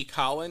A,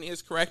 Colin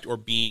is correct, or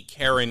B,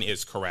 Karen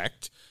is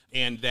correct.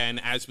 And then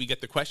as we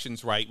get the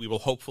questions right, we will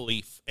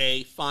hopefully,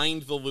 A,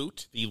 find the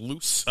loot, the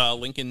loose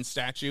Lincoln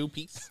statue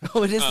piece.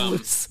 Oh, it is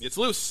loose. It's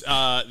loose.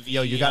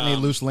 Yo, you got any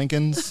loose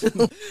Lincolns?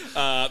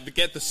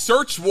 Get the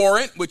search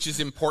warrant, which is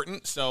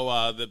important,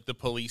 so the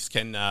police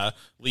can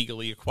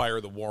legally acquire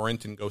the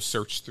warrant and go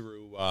search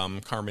through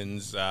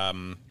Carmen's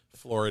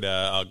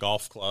Florida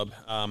golf club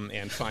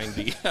and find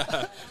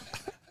the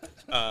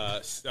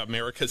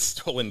America's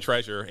stolen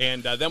treasure.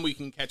 And then we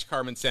can catch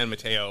Carmen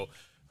Sanmateo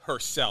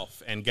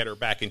herself and get her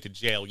back into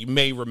jail. You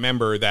may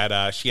remember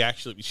that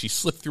she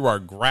slipped through our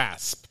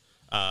grasp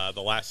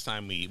the last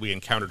time we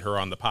encountered her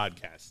on the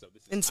podcast. So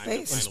this is in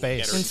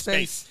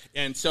space.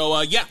 And so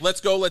let's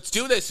go. Let's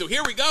do this. So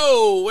here we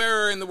go.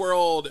 Who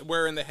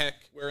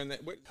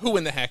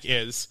in the heck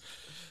is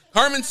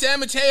Carmen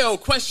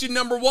Sanmateo? Question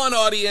number 1,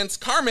 audience.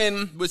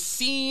 Carmen was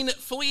seen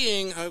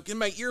fleeing. Get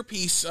my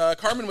earpiece.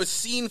 Carmen was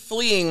seen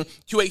fleeing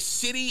to a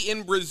city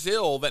in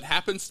Brazil that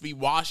happens to be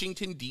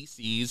Washington,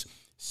 D.C.'s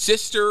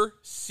sister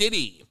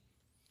city.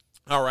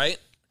 All right.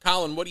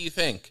 Colin, what do you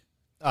think?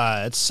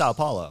 It's Sao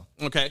Paulo.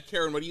 Okay.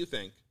 Karen, what do you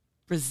think?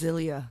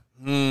 Brasilia.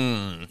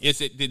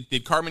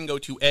 Did Carmen go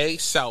to A,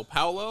 Sao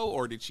Paulo,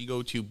 or did she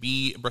go to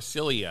B,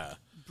 Brasilia?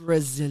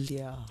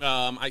 Brasilia.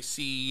 I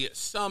see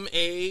some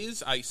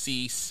A's, I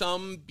see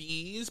some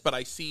B's, but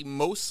I see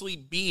mostly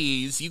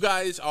B's. You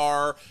guys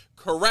are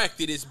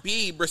correct. It is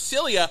B,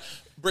 Brasilia.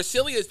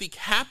 Brasilia is the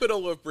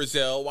capital of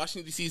Brazil.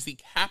 Washington, D.C. is the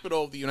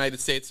capital of the United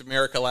States of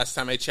America last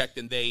time I checked,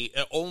 and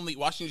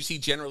Washington, D.C.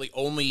 generally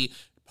only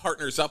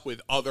partners up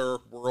with other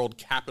world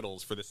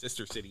capitals for the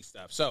sister city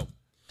stuff. So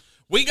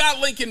we got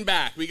Lincoln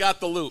back. We got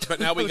the loot,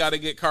 but now we got to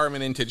get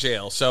Carmen into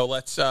jail. So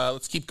let's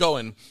keep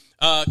going.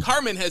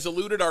 Carmen has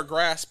eluded our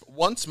grasp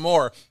once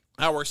more.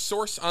 Our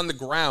source on the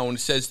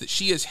ground says that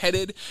she is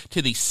headed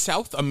to the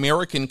South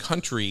American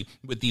country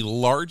with the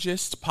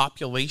largest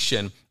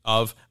population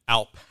of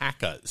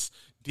alpacas.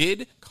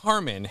 Did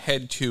Carmen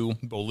head to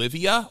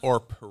Bolivia or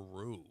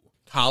Peru?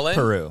 Colin?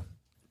 Peru.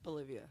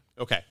 Bolivia.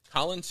 Okay.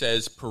 Colin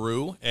says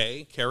Peru,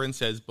 A. Karen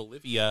says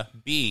Bolivia,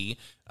 B.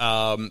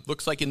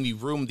 Looks like in the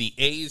room the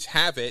A's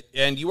have it.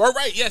 And you are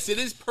right. Yes, it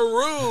is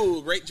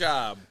Peru. Great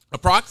job.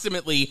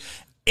 Approximately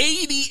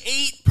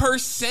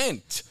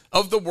 88%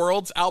 of the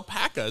world's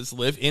alpacas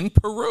live in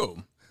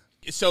Peru.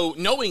 So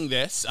knowing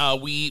this,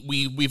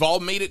 we've all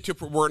made it to,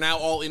 we're now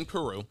all in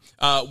Peru.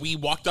 We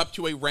walked up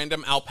to a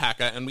random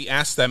alpaca and we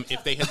asked them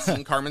if they had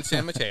seen Carmen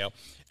Sanmateo.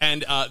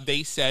 And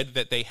they said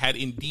that they had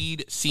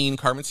indeed seen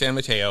Carmen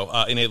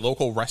Sanmateo in a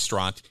local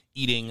restaurant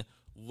eating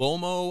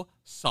lomo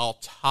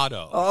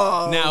saltado.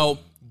 Oh. Now,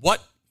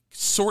 what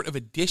sort of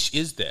a dish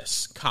is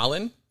this,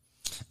 Colin?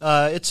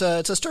 It's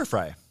a stir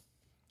fry.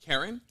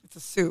 Karen? It's a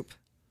soup.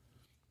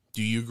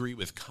 Do you agree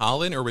with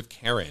Colin or with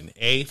Karen?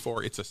 A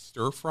for it's a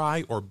stir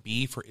fry or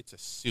B for it's a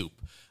soup?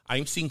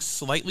 I'm seeing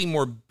slightly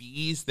more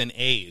B's than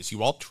A's.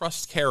 You all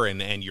trust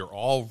Karen and you're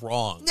all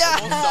wrong.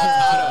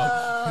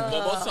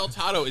 Lomo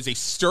saltado is a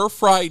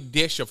stir-fried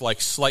dish of like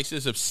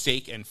slices of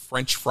steak and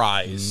French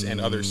fries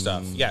and other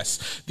stuff.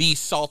 Yes. The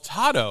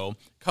saltado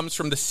comes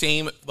from the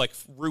same like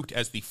root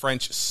as the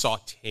French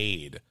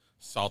sautéed.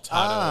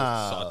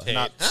 Sauteed.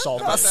 Not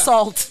salt.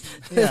 Salt.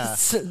 Yeah.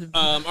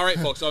 All right,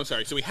 folks. I'm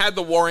sorry. So we had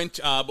the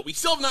warrant, but we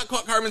still have not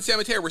caught Carmen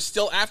Sanmateo. We're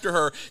still after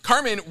her.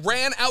 Carmen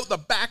ran out the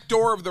back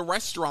door of the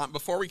restaurant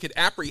before we could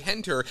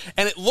apprehend her,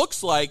 and it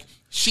looks like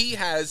she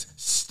has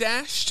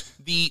stashed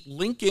the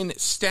Lincoln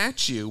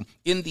statue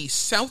in the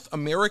South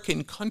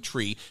American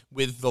country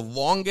with the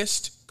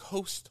longest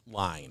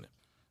coastline.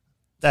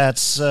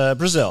 That's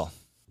Brazil.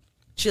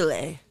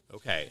 Chile.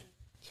 Okay.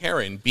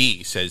 Karen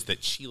B says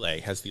that Chile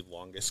has the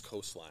longest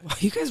coastline. Wow,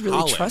 you guys really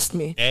Colin trust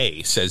me.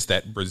 A says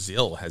that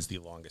Brazil has the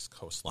longest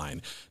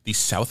coastline. The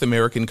South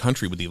American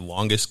country with the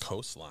longest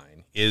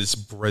coastline is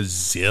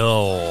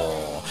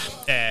Brazil.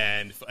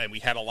 And we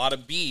had a lot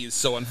of B's,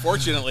 so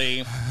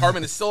unfortunately,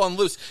 Carmen is still on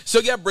loose. So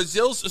yeah,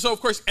 so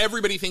of course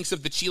everybody thinks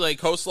of the Chile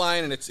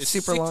coastline, and it's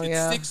super long,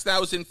 yeah. It's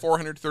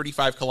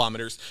 6,435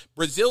 kilometers.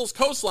 Brazil's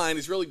coastline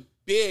is really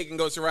big and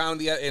goes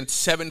around and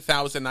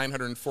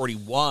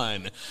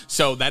 7,941.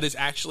 So that is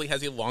actually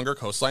has a longer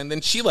coastline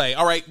than Chile.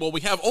 All right, well,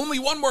 we have only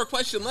one more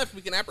question left.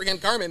 We can apprehend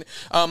Carmen.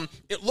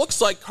 It looks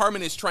like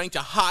Carmen is trying to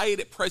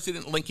hide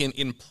President Lincoln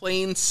in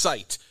plain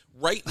sight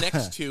right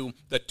next to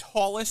the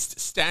tallest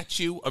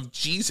statue of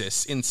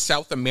Jesus in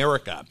South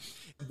America.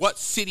 What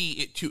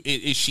city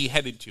is she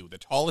headed to? The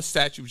tallest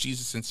statue of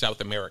Jesus in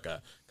South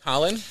America.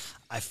 Colin?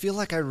 I feel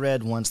like I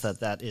read once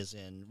that is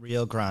in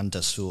Rio Grande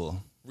do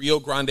Sul. Rio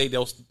Grande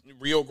do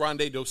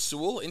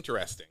Sul?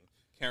 Interesting.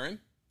 Karen?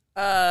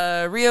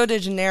 Rio de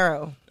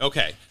Janeiro.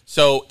 Okay,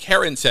 so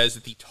Karen says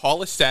that the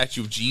tallest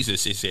statue of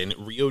Jesus is in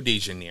Rio de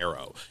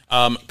Janeiro.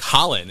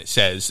 Colin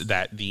says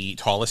that the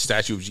tallest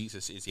statue of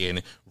Jesus is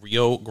in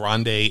Rio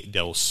Grande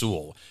do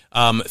Sul.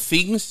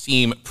 Things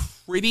seem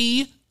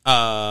pretty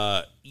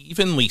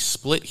evenly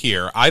split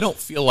here. I don't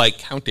feel like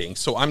counting,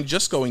 so I'm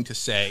just going to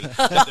say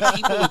that the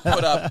people who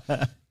put up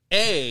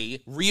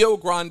Rio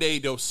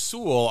Grande do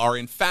Sul are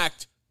in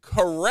fact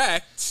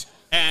correct.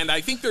 And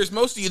I think there's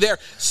most of you there.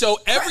 So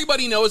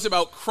everybody knows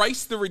about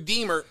Christ the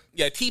Redeemer,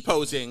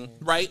 T-posing,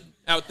 right,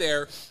 out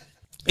there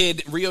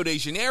in Rio de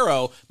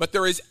Janeiro. But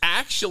there is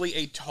actually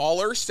a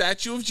taller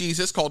statue of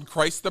Jesus called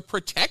Christ the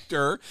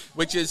Protector,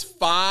 which is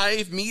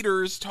 5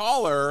 meters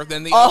taller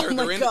than the other.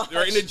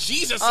 They're in a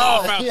Jesus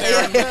off out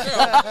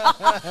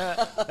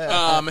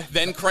there.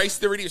 Then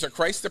Christ the Redeemer,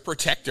 Christ the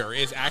Protector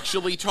is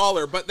actually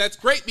taller. But that's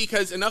great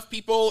because enough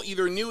people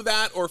either knew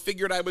that or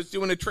figured I was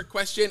doing a trick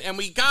question, and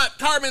we got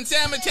Carmen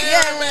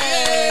Sanmatera.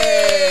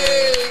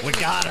 Yay! We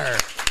got her.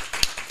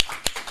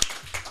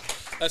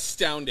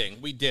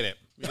 Astounding. We did it.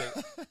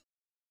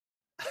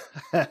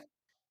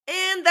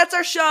 And that's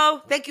our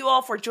show. Thank you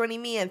all for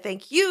joining me, and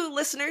thank you,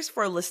 listeners,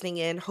 for listening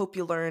in. Hope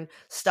you learn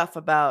stuff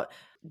about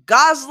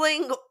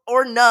Gosling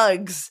or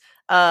Nugs,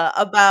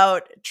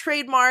 about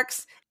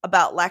trademarks,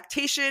 about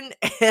lactation,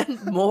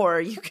 and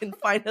more. You can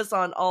find us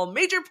on all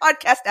major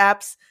podcast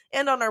apps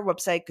and on our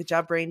website,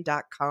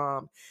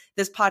 goodjobbrain.com.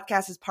 This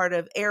podcast is part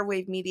of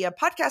Airwave Media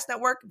Podcast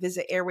Network.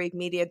 Visit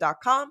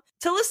airwavemedia.com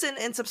to listen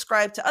and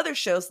subscribe to other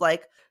shows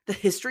like The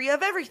History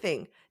of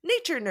Everything,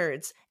 Nature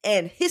Nerds,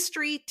 and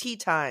History Tea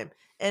Time.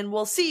 And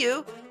we'll see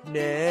you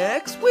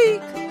next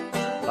week.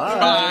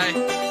 Bye.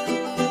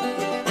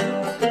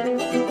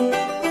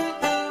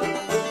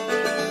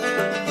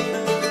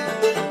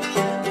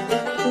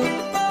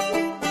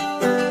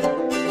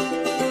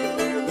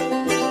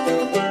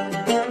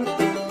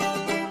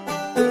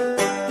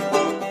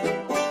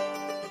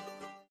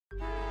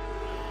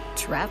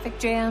 Traffic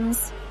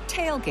jams,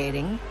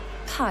 tailgating,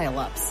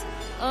 pile-ups.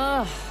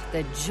 Ugh,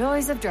 the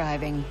joys of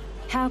driving.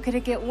 How could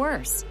it get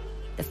worse?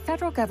 The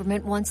federal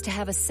government wants to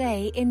have a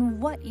say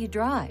in what you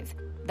drive.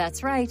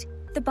 That's right.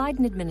 The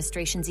Biden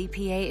administration's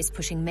EPA is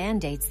pushing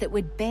mandates that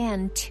would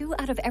ban 2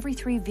 out of every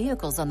 3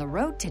 vehicles on the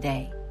road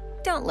today.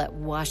 Don't let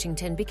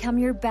Washington become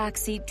your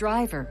backseat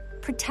driver.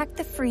 Protect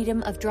the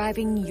freedom of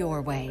driving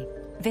your way.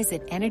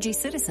 Visit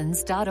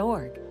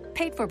EnergyCitizens.org.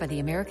 Paid for by the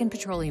American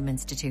Petroleum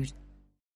Institute.